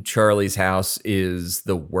in Charlie's house is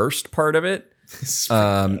the worst part of it.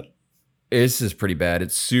 This is pretty bad.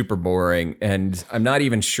 It's super boring, and I'm not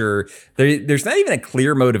even sure. There's not even a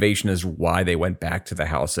clear motivation as why they went back to the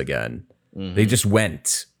house again. They just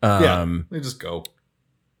went. They just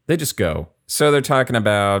go. So they're talking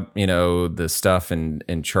about, the stuff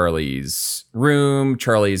in Charlie's room.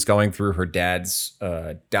 Charlie's going through her dad's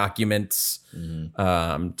documents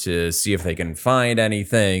to see if they can find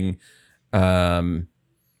anything. John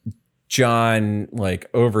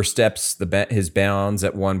oversteps his bounds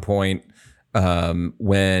at one point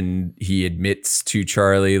when he admits to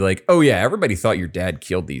Charlie, oh yeah, everybody thought your dad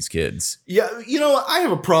killed these kids. Yeah, I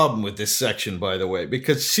have a problem with this section, by the way,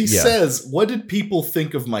 because she says, "What did people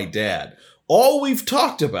think of my dad?" All we've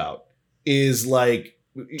talked about is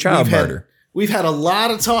child murder. We've had a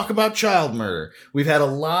lot of talk about child murder. We've had a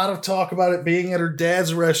lot of talk about it being at her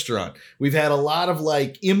dad's restaurant. We've had a lot of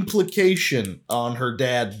implication on her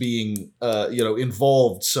dad being,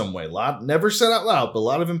 involved some way. Never said out loud, but a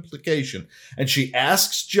lot of implication. And she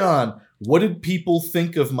asks John, "What did people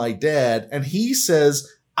think of my dad?" And he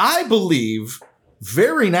says, "I believe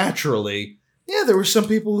very naturally, there were some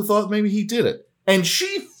people who thought maybe he did it." And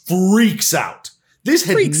she freaks out. This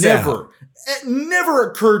had never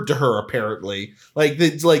occurred to her, apparently.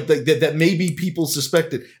 That maybe people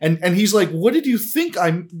suspected. And he's like, "What did you think?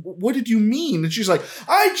 What did you mean?" And she's like,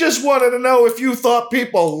 "I just wanted to know if you thought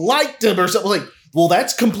people liked him or something." Well,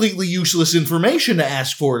 that's completely useless information to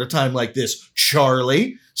ask for at a time like this,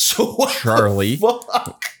 Charlie. So Charlie,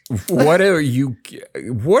 what are you?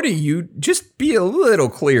 Just be a little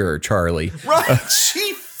clearer, Charlie. Right?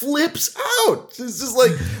 She flips out. It's just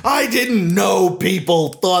 "I didn't know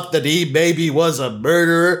people thought that he maybe was a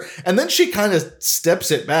murderer." And then she kind of steps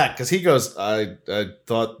it back because he goes, I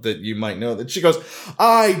thought that you might know that. She goes,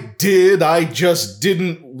 "I did. I just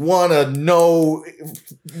didn't want to know."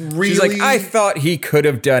 Really? She's like, "I thought he could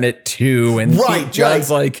have done it too." And John's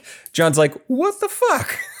like, "What the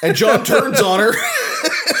fuck?" And John turns on her.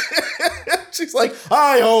 She's like,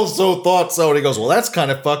 "I also thought so." And he goes, "Well, that's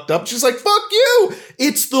kind of fucked up." She's like, "Fuck you."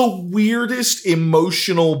 It's the weirdest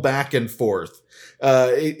emotional back and forth.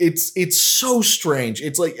 It's so strange.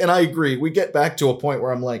 It's and I agree. We get back to a point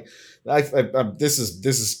where I'm like, this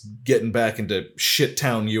is getting back into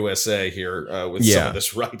Shittown USA here with some of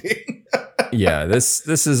this writing. Yeah, this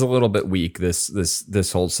is a little bit weak.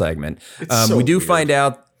 This whole segment. So we do weird.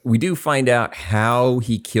 find out how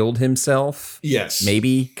he killed himself. Yes,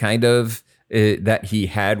 maybe kind of. That he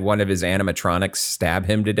had one of his animatronics stab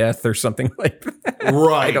him to death or something like that.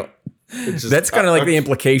 Right. That's kind of the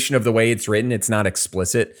implication of the way it's written. It's not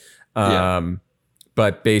explicit. But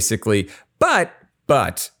basically, but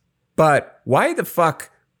why the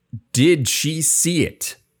fuck did she see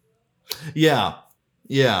it? Yeah.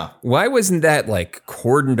 Why wasn't that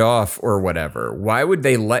cordoned off or whatever? Why would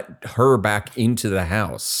they let her back into the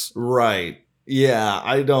house? Right. Yeah.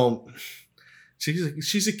 I don't.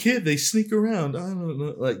 She's a kid. They sneak around. I don't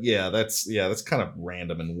know. That's kind of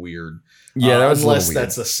random and weird. Yeah, that was unless a little weird.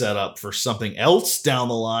 That's a setup for something else down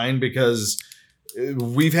the line, because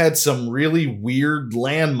we've had some really weird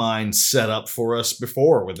landmines set up for us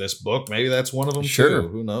before with this book. Maybe that's one of them too.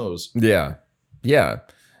 Who knows? Yeah.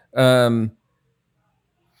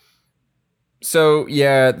 So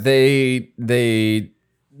yeah, they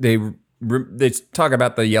talk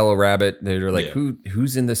about the yellow rabbit. They're like,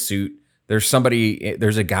 who's in the suit?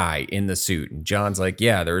 there's a guy in the suit. And John's like,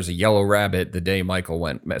 yeah, there was a yellow rabbit the day Michael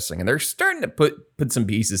went missing. And they're starting to put some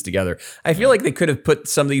pieces together. I feel like they could have put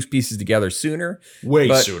some of these pieces together sooner.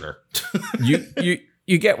 Way sooner.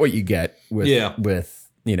 you get what you get with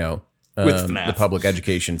the public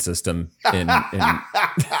education system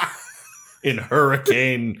in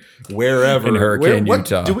Hurricane, wherever. In Hurricane,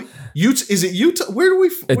 Utah. Is it Utah? Where do we?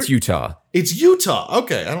 It's Utah. It's Utah.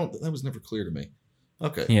 Okay, that was never clear to me.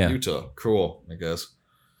 Okay, yeah. Utah. Cool, I guess.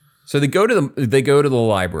 So they go to the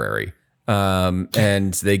library,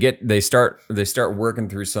 and they start working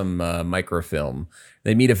through some microfilm.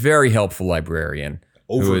 They meet a very helpful librarian.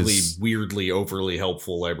 Weirdly overly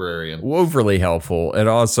helpful librarian. Overly helpful. And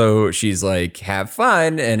also she's like, have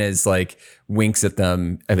fun, and is like winks at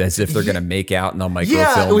them as if they're gonna make out in the microfilm.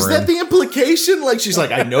 Yeah, was that the implication? Like she's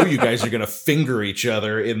like, I know you guys are gonna finger each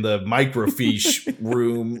other in the microfiche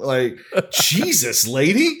room. Like, Jesus,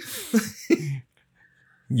 lady.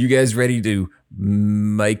 You guys ready to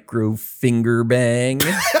micro finger bang?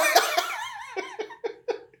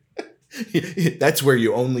 That's where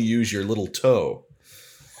you only use your little toe.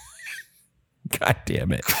 God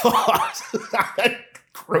damn it. God, that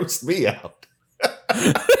grossed me out.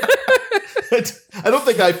 I don't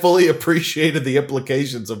think I fully appreciated the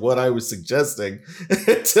implications of what I was suggesting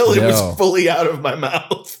until it was fully out of my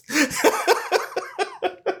mouth.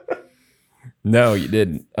 No, you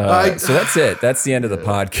didn't. So that's it. That's the end of the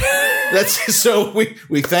podcast. So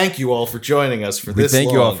we thank you all for joining us for this.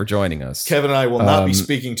 Thank you all for joining us. Kevin and I will not be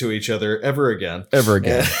speaking to each other ever again.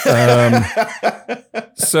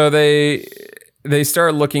 So they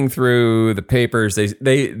start looking through the papers.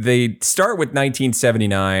 They start with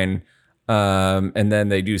 1979, and then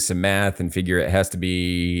they do some math and figure it has to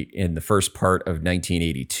be in the first part of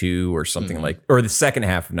 1982 or something or the second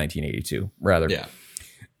half of 1982, rather. Yeah.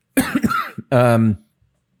 And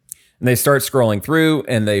they start scrolling through,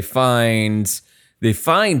 and they find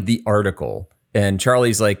the article, and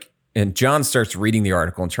Charlie's like, and John starts reading the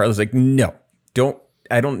article, and Charlie's like, no,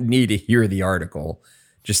 I don't need to hear the article.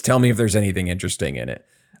 Just tell me if there's anything interesting in it.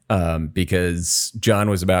 Because John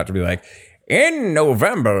was about to be like, in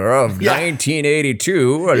November of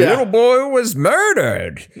 1982, a little boy was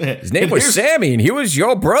murdered. His name was Sammy, and he was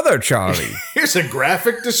your brother, Charlie. Here's a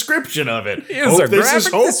graphic description of it.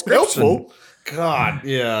 Helpful. God,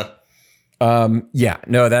 yeah.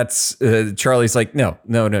 No, that's Charlie's like, no,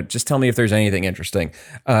 just tell me if there's anything interesting.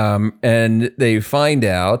 And they find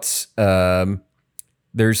out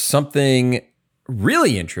there's something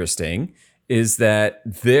really interesting, is that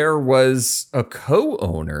there was a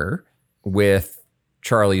co-owner with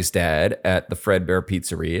Charlie's dad at the Fredbear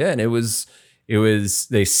Pizzeria, and it was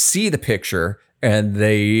they see the picture and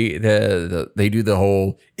they do the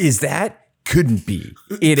whole, is that? Couldn't be.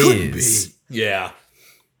 It is. Yeah.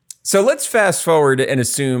 So let's fast forward and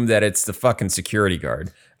assume that it's the fucking security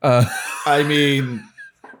guard. I mean,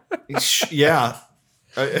 yeah.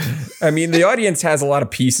 I mean, the audience has a lot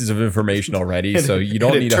of pieces of information already, so you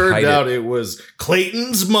don't need to hide it. It turned out it was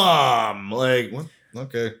Clayton's mom. Like, what?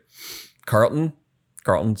 Okay. Carlton's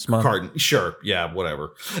mom? Carlton. Sure. Yeah,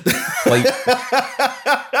 whatever. Clayton.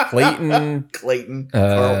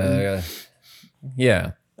 Carlton.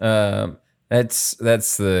 Yeah.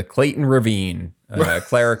 That's the Clayton Ravine.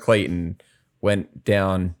 Clara Clayton went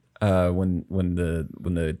down when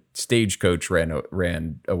the stagecoach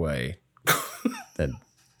ran away. Then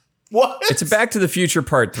what? It's a Back to the Future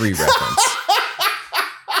Part 3 reference.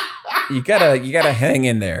 You gotta hang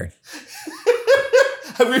in there.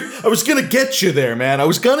 I was gonna get you there, man. I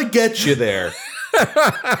was gonna get you there.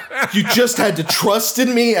 You just had to trust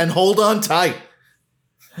in me and hold on tight.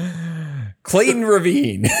 Clayton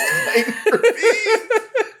Ravine.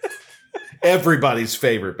 Everybody's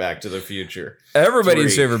favorite Back to the Future.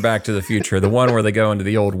 Everybody's favorite Back to the Future. The one where they go into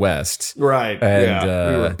the Old West. Right.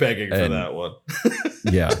 And, we were begging for that one.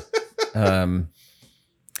 Yeah.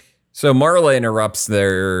 So Marla interrupts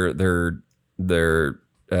their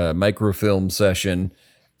microfilm session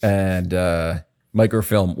and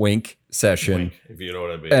microfilm wink session. Wink, if you know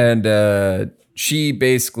what I mean. And she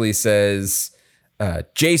basically says,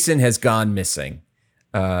 Jason has gone missing.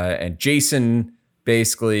 And Jason,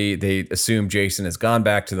 basically, they assume Jason has gone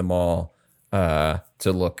back to the mall to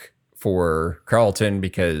look for Carlton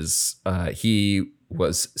because he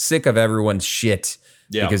was sick of everyone's shit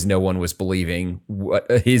because no one was believing what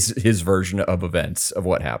his version of events of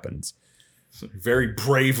what happens. So very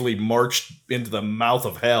bravely marched into the mouth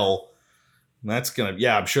of hell. And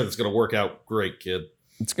I'm sure that's gonna work out great, kid.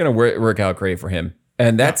 It's gonna work out great for him.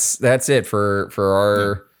 And that's it for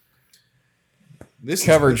our this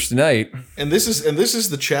coverage tonight. And this is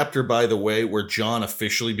the chapter, by the way, where John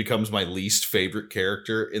officially becomes my least favorite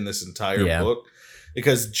character in this entire book.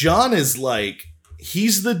 Because John is like,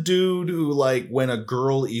 he's the dude who, like, when a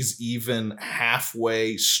girl is even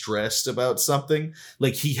halfway stressed about something,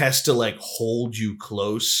 like, he has to, like, hold you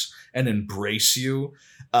close and embrace you.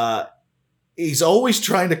 He's always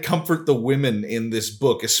trying to comfort the women in this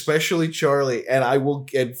book, especially Charlie. And I will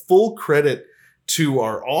give full credit to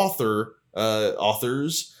our authors.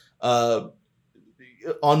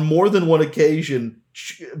 On more than one occasion,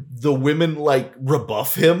 the women, like,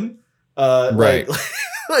 rebuff him. Right.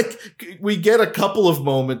 Like we get a couple of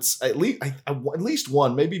moments, at least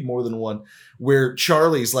one, maybe more than one, where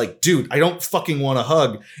Charlie's like, dude, I don't fucking want to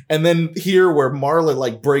hug. And then here where Marla,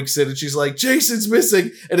 like, breaks in and she's like, Jason's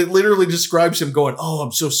missing. And it literally describes him going, oh,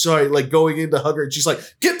 I'm so sorry. Like, going in to hug her. And she's like,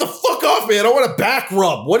 get the fuck off me. I don't want a back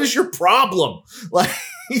rub. What is your problem? Like,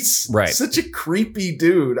 he's such a creepy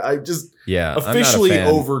dude. I just officially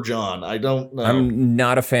over John. I don't know. I'm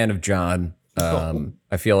not a fan of John.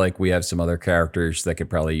 I feel like we have some other characters that could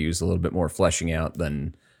probably use a little bit more fleshing out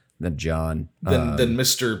than John. Than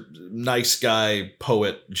Mr. Nice Guy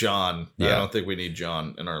Poet John. Yeah. I don't think we need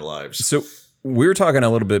John in our lives. So we were talking a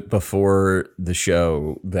little bit before the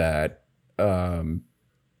show that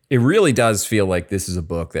it really does feel like this is a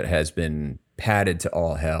book that has been padded to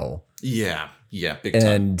all hell. Yeah, big time.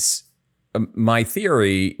 And my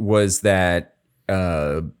theory was that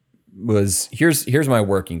here's my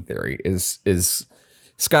working theory is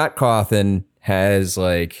Scott Cawthon has,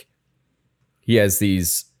 like, he has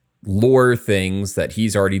these lore things that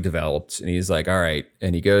he's already developed, and he's like, all right,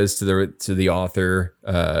 and he goes to the author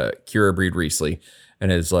Kira Breed Riesly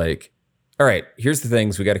and is like, all right, here's the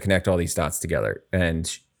things, we got to connect all these dots together.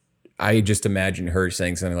 And I just imagine her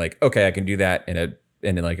saying something like, okay, I can do that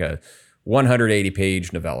in like a 180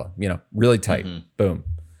 page novella, really tight. Boom.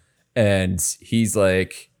 And he's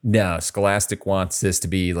like, no, Scholastic wants this to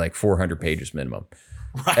be like 400 pages minimum.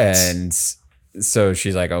 Right. And so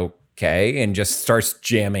she's like, okay, and just starts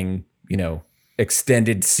jamming,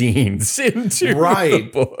 extended scenes into the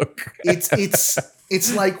book.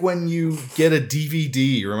 It's like when you get a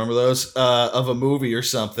DVD, remember those, of a movie or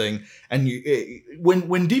something, and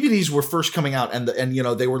when DVDs were first coming out, and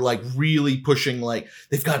they were, like, really pushing, like,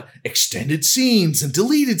 they've got extended scenes and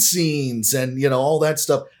deleted scenes and all that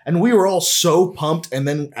stuff, and we were all so pumped. And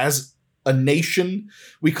then as a nation,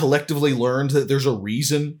 we collectively learned that there's a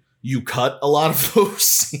reason you cut a lot of those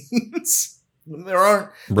scenes. There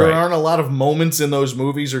aren't a lot of moments in those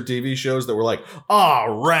movies or TV shows that were like,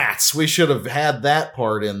 rats, we should have had that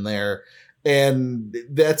part in there. And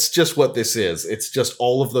that's just what this is. It's just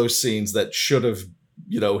all of those scenes that should have,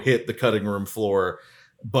 hit the cutting room floor.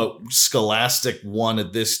 But Scholastic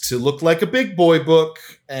wanted this to look like a big boy book.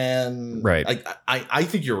 And I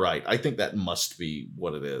think you're right. I think that must be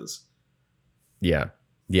what it is. Yeah.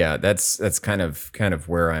 Yeah. That's kind of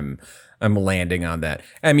where I'm landing on that.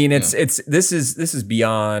 I mean, this is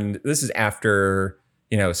beyond, this is after,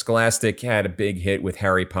 Scholastic had a big hit with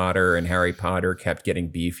Harry Potter, and Harry Potter kept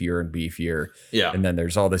getting beefier and beefier. Yeah. And then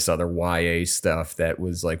there's all this other YA stuff that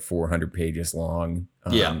was like 400 pages long.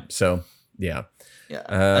 So yeah.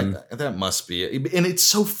 Yeah. That must be it. And it's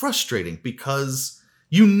so frustrating because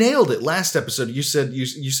you nailed it last episode. You said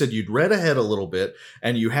you'd read ahead a little bit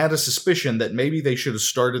and you had a suspicion that maybe they should have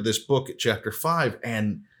started this book at chapter 5.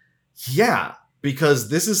 And yeah, because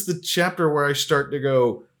this is the chapter where I start to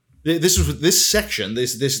go, this section,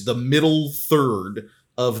 the middle third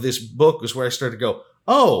of this book is where I start to go,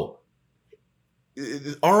 oh,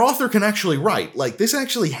 our author can actually write. Like, this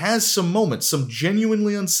actually has some moments, some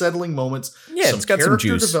genuinely unsettling moments. Yeah, it's got some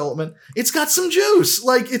juice. Development. It's got some juice.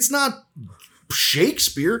 Like, it's not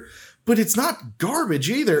Shakespeare, but it's not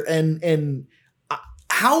garbage either. And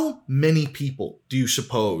how many people do you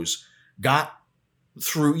suppose got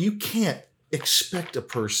through? You can't expect a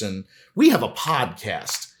person. We have a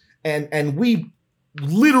podcast, and we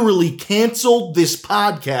literally canceled this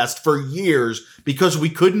podcast for years because we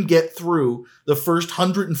couldn't get through the first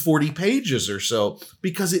 140 pages or so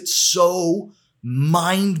because it's so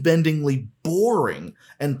mind-bendingly boring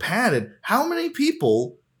and padded. How many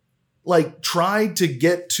people, like, tried to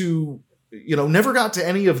get to, never got to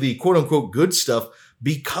any of the quote-unquote good stuff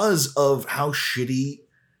because of how shitty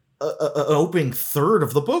an opening third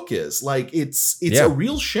of the book is? Like, it's a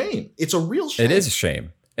real shame. It's a real shame. It is a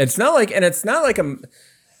shame. It's not like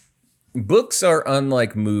books are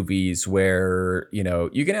unlike movies where,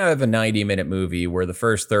 you can have a 90-minute movie where the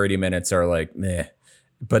first 30 minutes are like, meh.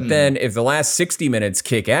 But then if the last 60 minutes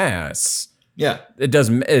kick ass, it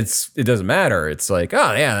doesn't matter. It's like,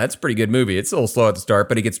 oh yeah, that's a pretty good movie. It's a little slow at the start,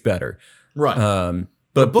 but it gets better. Right.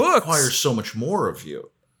 But the book books requires so much more of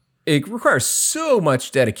you. It requires so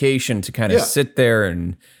much dedication to kind of sit there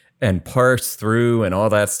and parse through and all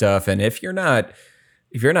that stuff. And if you're not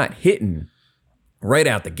hitting right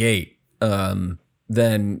out the gate, then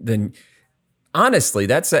honestly,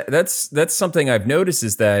 that's something I've noticed,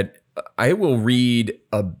 is that I will read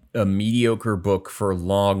a mediocre book for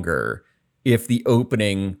longer if the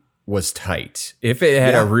opening was tight. If it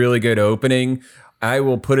had a really good opening, I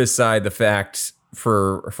will put aside the fact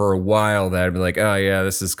for a while that I'd be like, oh yeah,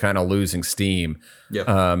 this is kind of losing steam.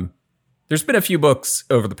 Yeah. There's been a few books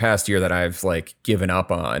over the past year that I've like given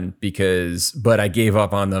up on but I gave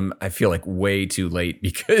up on them, I feel like way too late,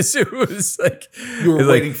 because it was like you were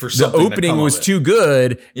waiting for something. The opening was too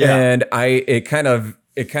good, yeah. and it kind of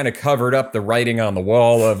covered up the writing on the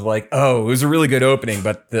wall of like, oh, it was a really good opening,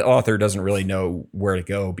 but the author doesn't really know where to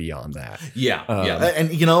go beyond that. Yeah. And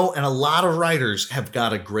and a lot of writers have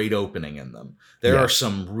got a great opening in them. There are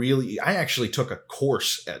some really, I actually took a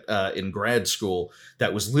course in grad school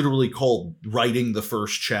that was literally called Writing the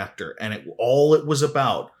First Chapter. And all it was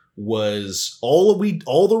about was all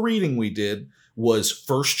the reading we did was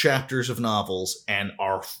first chapters of novels. And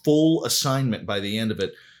our full assignment by the end of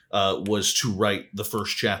it was to write the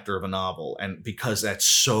first chapter of a novel. And because that's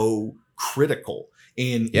so critical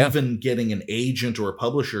in even getting an agent or a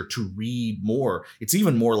publisher to read more, it's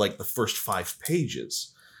even more like the first 5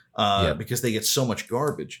 pages. Because they get so much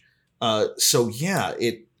garbage. And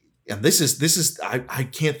this is I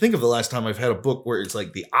can't think of the last time I've had a book where it's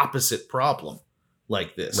like the opposite problem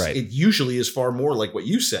like this. Right. It usually is far more like what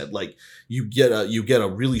you said. Like you get a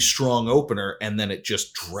really strong opener and then it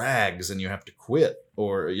just drags and you have to quit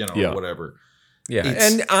or or whatever. Yeah.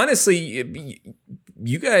 And honestly,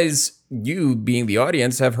 you guys, you being the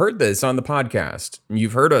audience, have heard this on the podcast.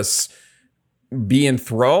 You've heard us be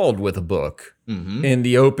enthralled with a book in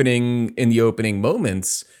the opening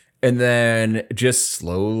moments, and then just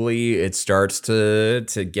slowly it starts to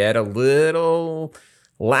get a little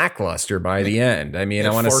lackluster by the end. I mean, I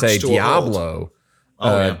want to say Diablo.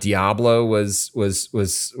 Diablo was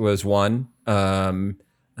one.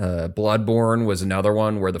 Bloodborne was another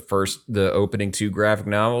one where the opening 2 graphic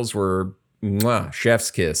novels were chef's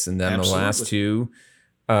kiss, and then the last 2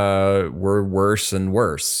 were worse and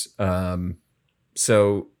worse.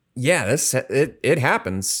 So yeah, it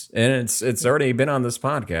happens, and it's already been on this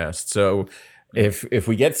podcast. So if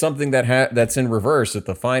we get something that's in reverse, if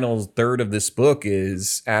the final third of this book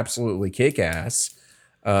is absolutely kick-ass,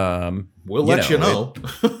 we'll let you know.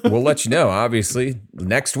 We'll let you know. Obviously,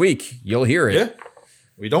 next week you'll hear it. Yeah,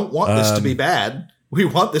 we don't want this to be bad. We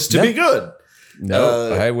want this to be good.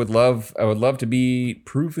 No, I would love to be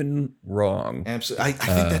proven wrong. Absolutely. I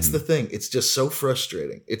think that's the thing. It's just so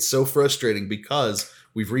frustrating. It's so frustrating because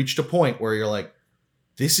we've reached a point where you're like,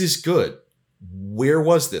 this is good. Where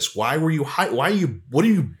was this? Why were you what are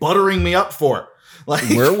you buttering me up for? Like,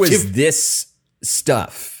 where was this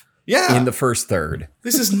stuff in the first third?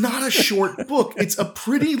 This is not a short book. It's a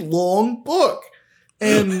pretty long book.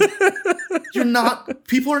 And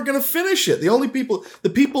people aren't going to finish it.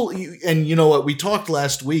 And you know what? We talked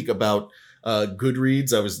last week about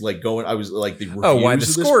Goodreads. I was like the reviews. Oh, why the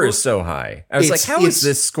score is so high? I was like, how is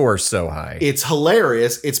this score so high? It's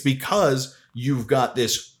hilarious. It's because you've got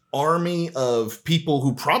this army of people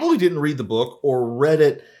who probably didn't read the book or read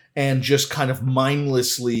it and just kind of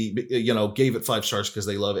mindlessly, gave it 5 stars because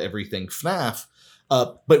they love everything FNAF.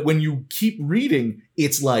 But when you keep reading,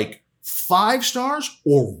 it's like 5 stars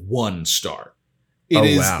or 1 star. It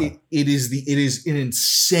is an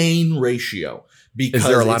insane ratio. Because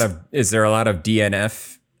is there a lot of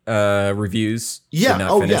DNF reviews? Yeah.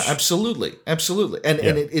 Oh yeah, absolutely. And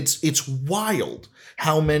it's wild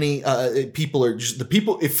how many people are just the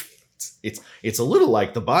people. If it's a little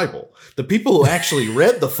like the Bible, the people who actually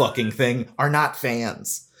read the fucking thing are not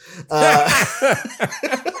fans.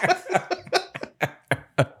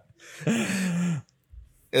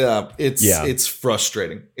 It's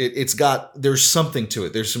frustrating. There's something to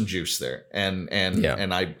it. There's some juice there, and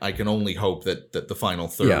I can only hope that the final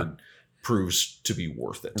third proves to be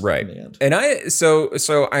worth it. Right. In the end. And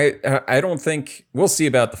I don't think we'll see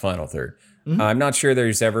about the final third. Mm-hmm. I'm not sure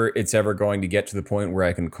it's ever going to get to the point where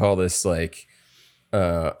I can call this like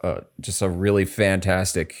just a really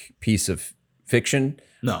fantastic piece of fiction.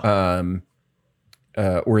 No.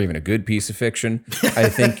 Or even a good piece of fiction. I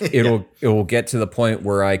think it will get to the point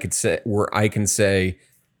where I can say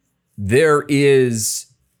there is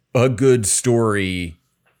a good story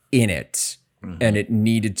in it, and it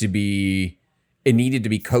needed to be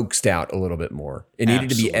coaxed out a little bit more. It needed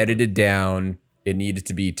to be edited down. It needed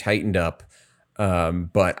to be tightened up.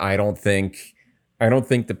 But I don't think I don't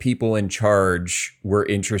think the people in charge were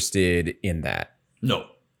interested in that. No,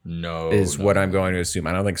 what I'm going to assume.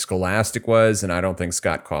 I don't think Scholastic was, and I don't think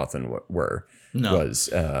Scott Cawthon was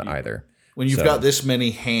either. When you've got this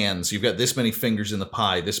many hands, you've got this many fingers in the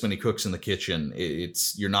pie, this many cooks in the kitchen,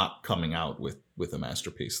 you're not coming out with a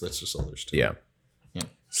masterpiece. That's just all there's to it. Yeah.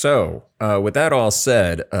 So, with that all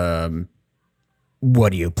said,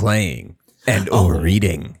 what are you playing or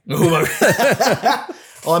reading?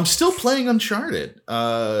 Oh, I'm still playing Uncharted.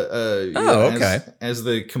 Okay. As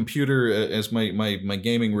the computer, as my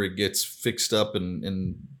gaming rig gets fixed up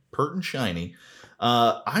and pert and shiny,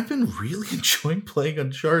 I've been really enjoying playing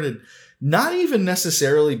Uncharted. Not even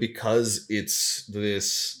necessarily because it's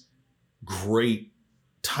this great,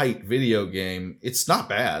 tight video game. It's not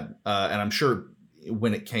bad, and I'm sure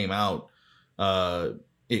when it came out,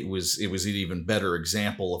 it was an even better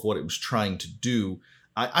example of what it was trying to do.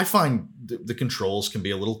 I find the controls can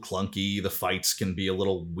be a little clunky. The fights can be a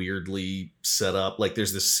little weirdly set up. Like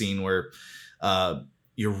there's this scene where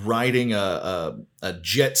you're riding a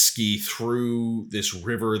jet ski through this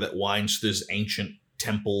river that winds through this ancient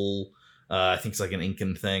temple. I think it's like an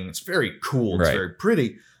Incan thing. It's very cool. It's very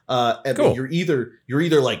pretty. And cool. You're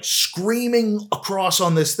either like screaming across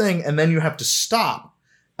on this thing, and then you have to stop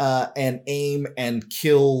and aim and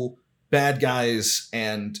kill bad guys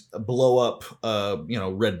and blow up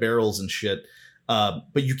red barrels and shit.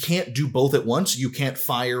 But you can't do both at once. You can't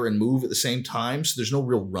fire and move at the same time. So there's no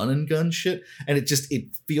real run and gun shit. And it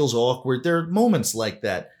feels awkward. There are moments like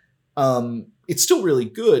that. It's still really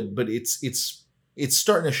good, but it's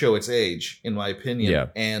starting to show its age, in my opinion. Yeah.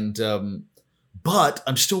 And but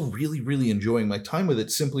I'm still really, really enjoying my time with it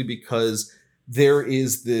simply because there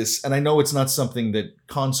is this, and I know it's not something that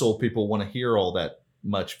console people want to hear all that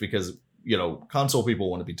much because, console people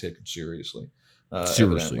want to be taken seriously.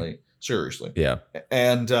 Seriously. Yeah.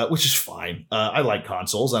 And which is fine. I like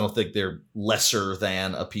consoles. I don't think they're lesser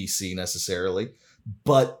than a PC necessarily,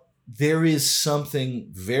 but there is something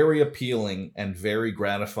very appealing and very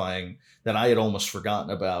gratifying that I had almost forgotten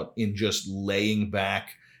about in just laying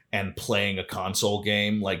back and playing a console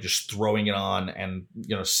game, like just throwing it on and,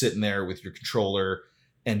 sitting there with your controller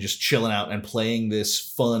and just chilling out and playing this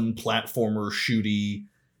fun platformer shooty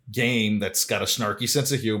game that's got a snarky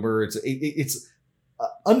sense of humor. It's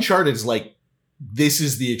Uncharted is like, this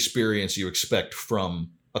is the experience you expect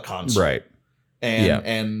from a console. Right.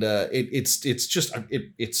 And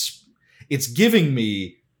it's giving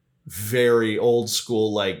me very old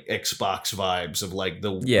school, like Xbox vibes of like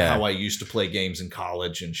how I used to play games in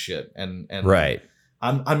college and shit. And right.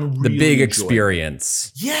 I'm really the big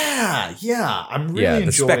experience. Yeah. I'm really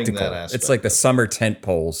enjoying spectacle. That aspect. It's like the summer tent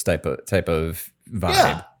poles type of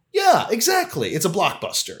vibe. Yeah, exactly. It's a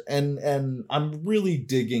blockbuster. And I'm really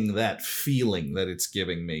digging that feeling that it's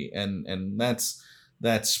giving me. And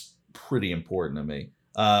that's pretty important to me.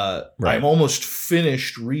 Right. I'm almost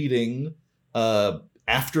finished reading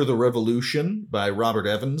After the Revolution by Robert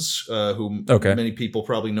Evans, who many people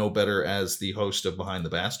probably know better as the host of Behind the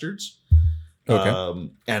Bastards. Okay.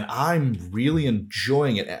 And I'm really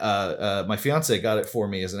enjoying it. My fiance got it for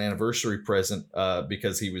me as an anniversary present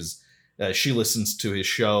because she listens to his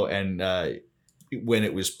show, and when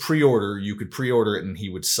it was pre-order, you could pre-order it and he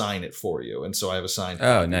would sign it for you. And so I have a signed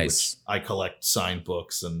copy. Nice. I collect signed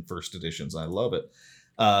books and first editions. I love it.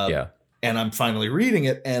 And I'm finally reading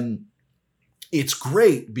it, and it's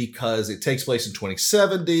great because it takes place in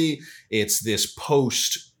 2070. It's this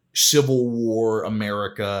post-Civil War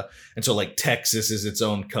America. And so like Texas is its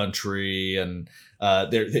own country, and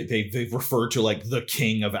they refer to like the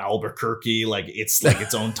king of Albuquerque, like it's like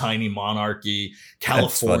its own tiny monarchy.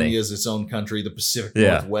 California is its own country. The Pacific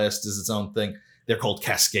Northwest is its own thing. They're called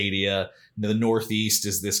Cascadia. The Northeast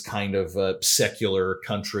is this kind of secular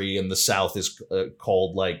country, and the South is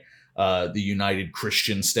called like the United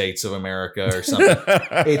Christian States of America or something.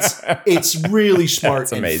 It's really smart.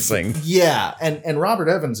 That's amazing. And Robert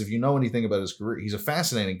Evans, if you know anything about his career, he's a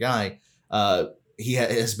fascinating guy. He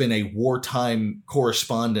has been a wartime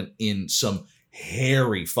correspondent in some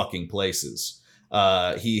hairy fucking places.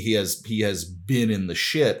 He has been in the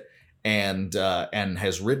shit and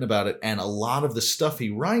has written about it. And a lot of the stuff he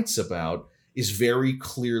writes about is very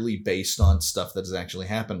clearly based on stuff that has actually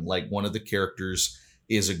happened. Like one of the characters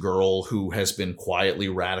is a girl who has been quietly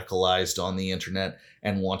radicalized on the internet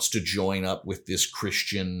and wants to join up with this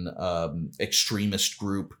Christian extremist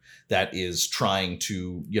group that is trying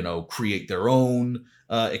to, create their own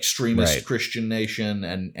extremist Christian nation.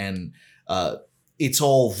 And it's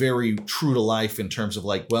all very true to life in terms of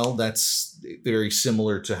like, well, that's very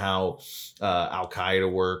similar to how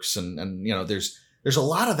Al-Qaeda works. And there's there's a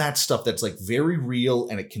lot of that stuff that's like very real,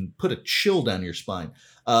 and it can put a chill down your spine.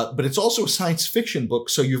 But it's also a science fiction book,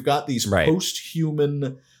 so you've got these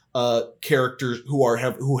post-human characters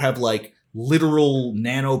who have like literal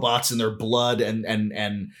nanobots in their blood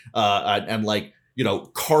and like, you know,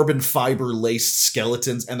 carbon fiber laced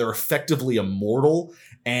skeletons, and they're effectively immortal.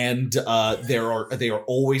 And they are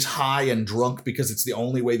always high and drunk because it's the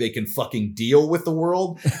only way they can fucking deal with the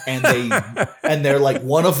world. And they're like,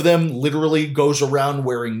 one of them literally goes around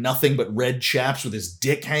wearing nothing but red chaps with his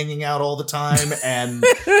dick hanging out all the time. And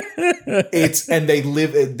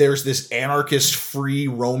there's this anarchist free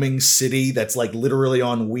roaming city that's like literally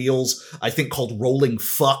on wheels, I think called Rolling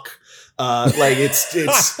Fuck. Like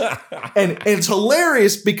it's and it's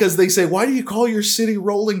hilarious because they say, why do you call your city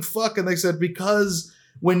Rolling Fuck? And they said, because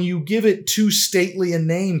when you give it too stately a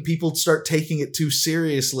name, people start taking it too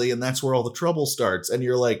seriously, and that's where all the trouble starts. And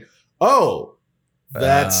you're like, oh,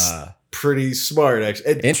 that's pretty smart,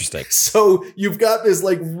 actually. And interesting. So you've got this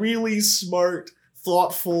like really smart,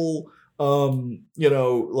 thoughtful, you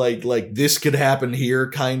know, like this could happen here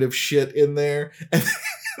kind of shit in there. And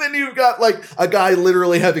then you've got like a guy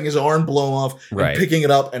literally having his arm blown off and picking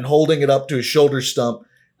it up and holding it up to his shoulder stump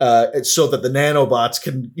so that the nanobots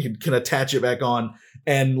can attach it back on,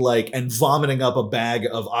 and vomiting up a bag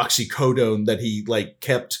of oxycodone that he like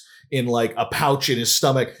kept in like a pouch in his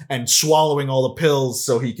stomach and swallowing all the pills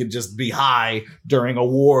so he could just be high during a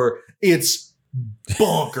war. It's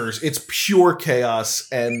bonkers. It's pure chaos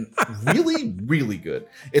and really, really good.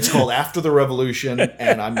 It's called After the Revolution,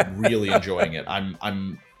 and I'm really enjoying it. I'm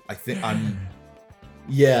like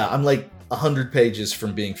 100 pages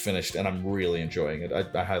from being finished, and I'm really enjoying it.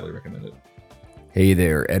 I highly recommend it. Hey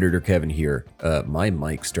there, Editor Kevin here. My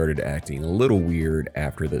mic started acting a little weird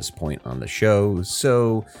after this point on the show,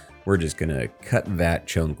 so we're just gonna cut that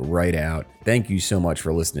chunk right out. Thank you so much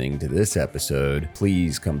for listening to this episode.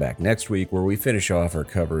 Please come back next week where we finish off our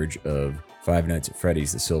coverage of Five Nights at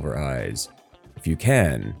Freddy's: The Silver Eyes. If you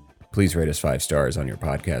can, please rate us 5 stars on your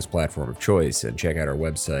podcast platform of choice, and check out our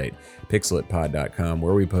website, pixelatpod.com,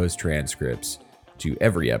 where we post transcripts to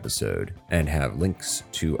every episode and have links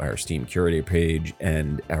to our Steam Curator page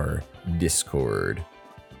and our Discord.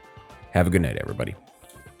 Have a good night, everybody.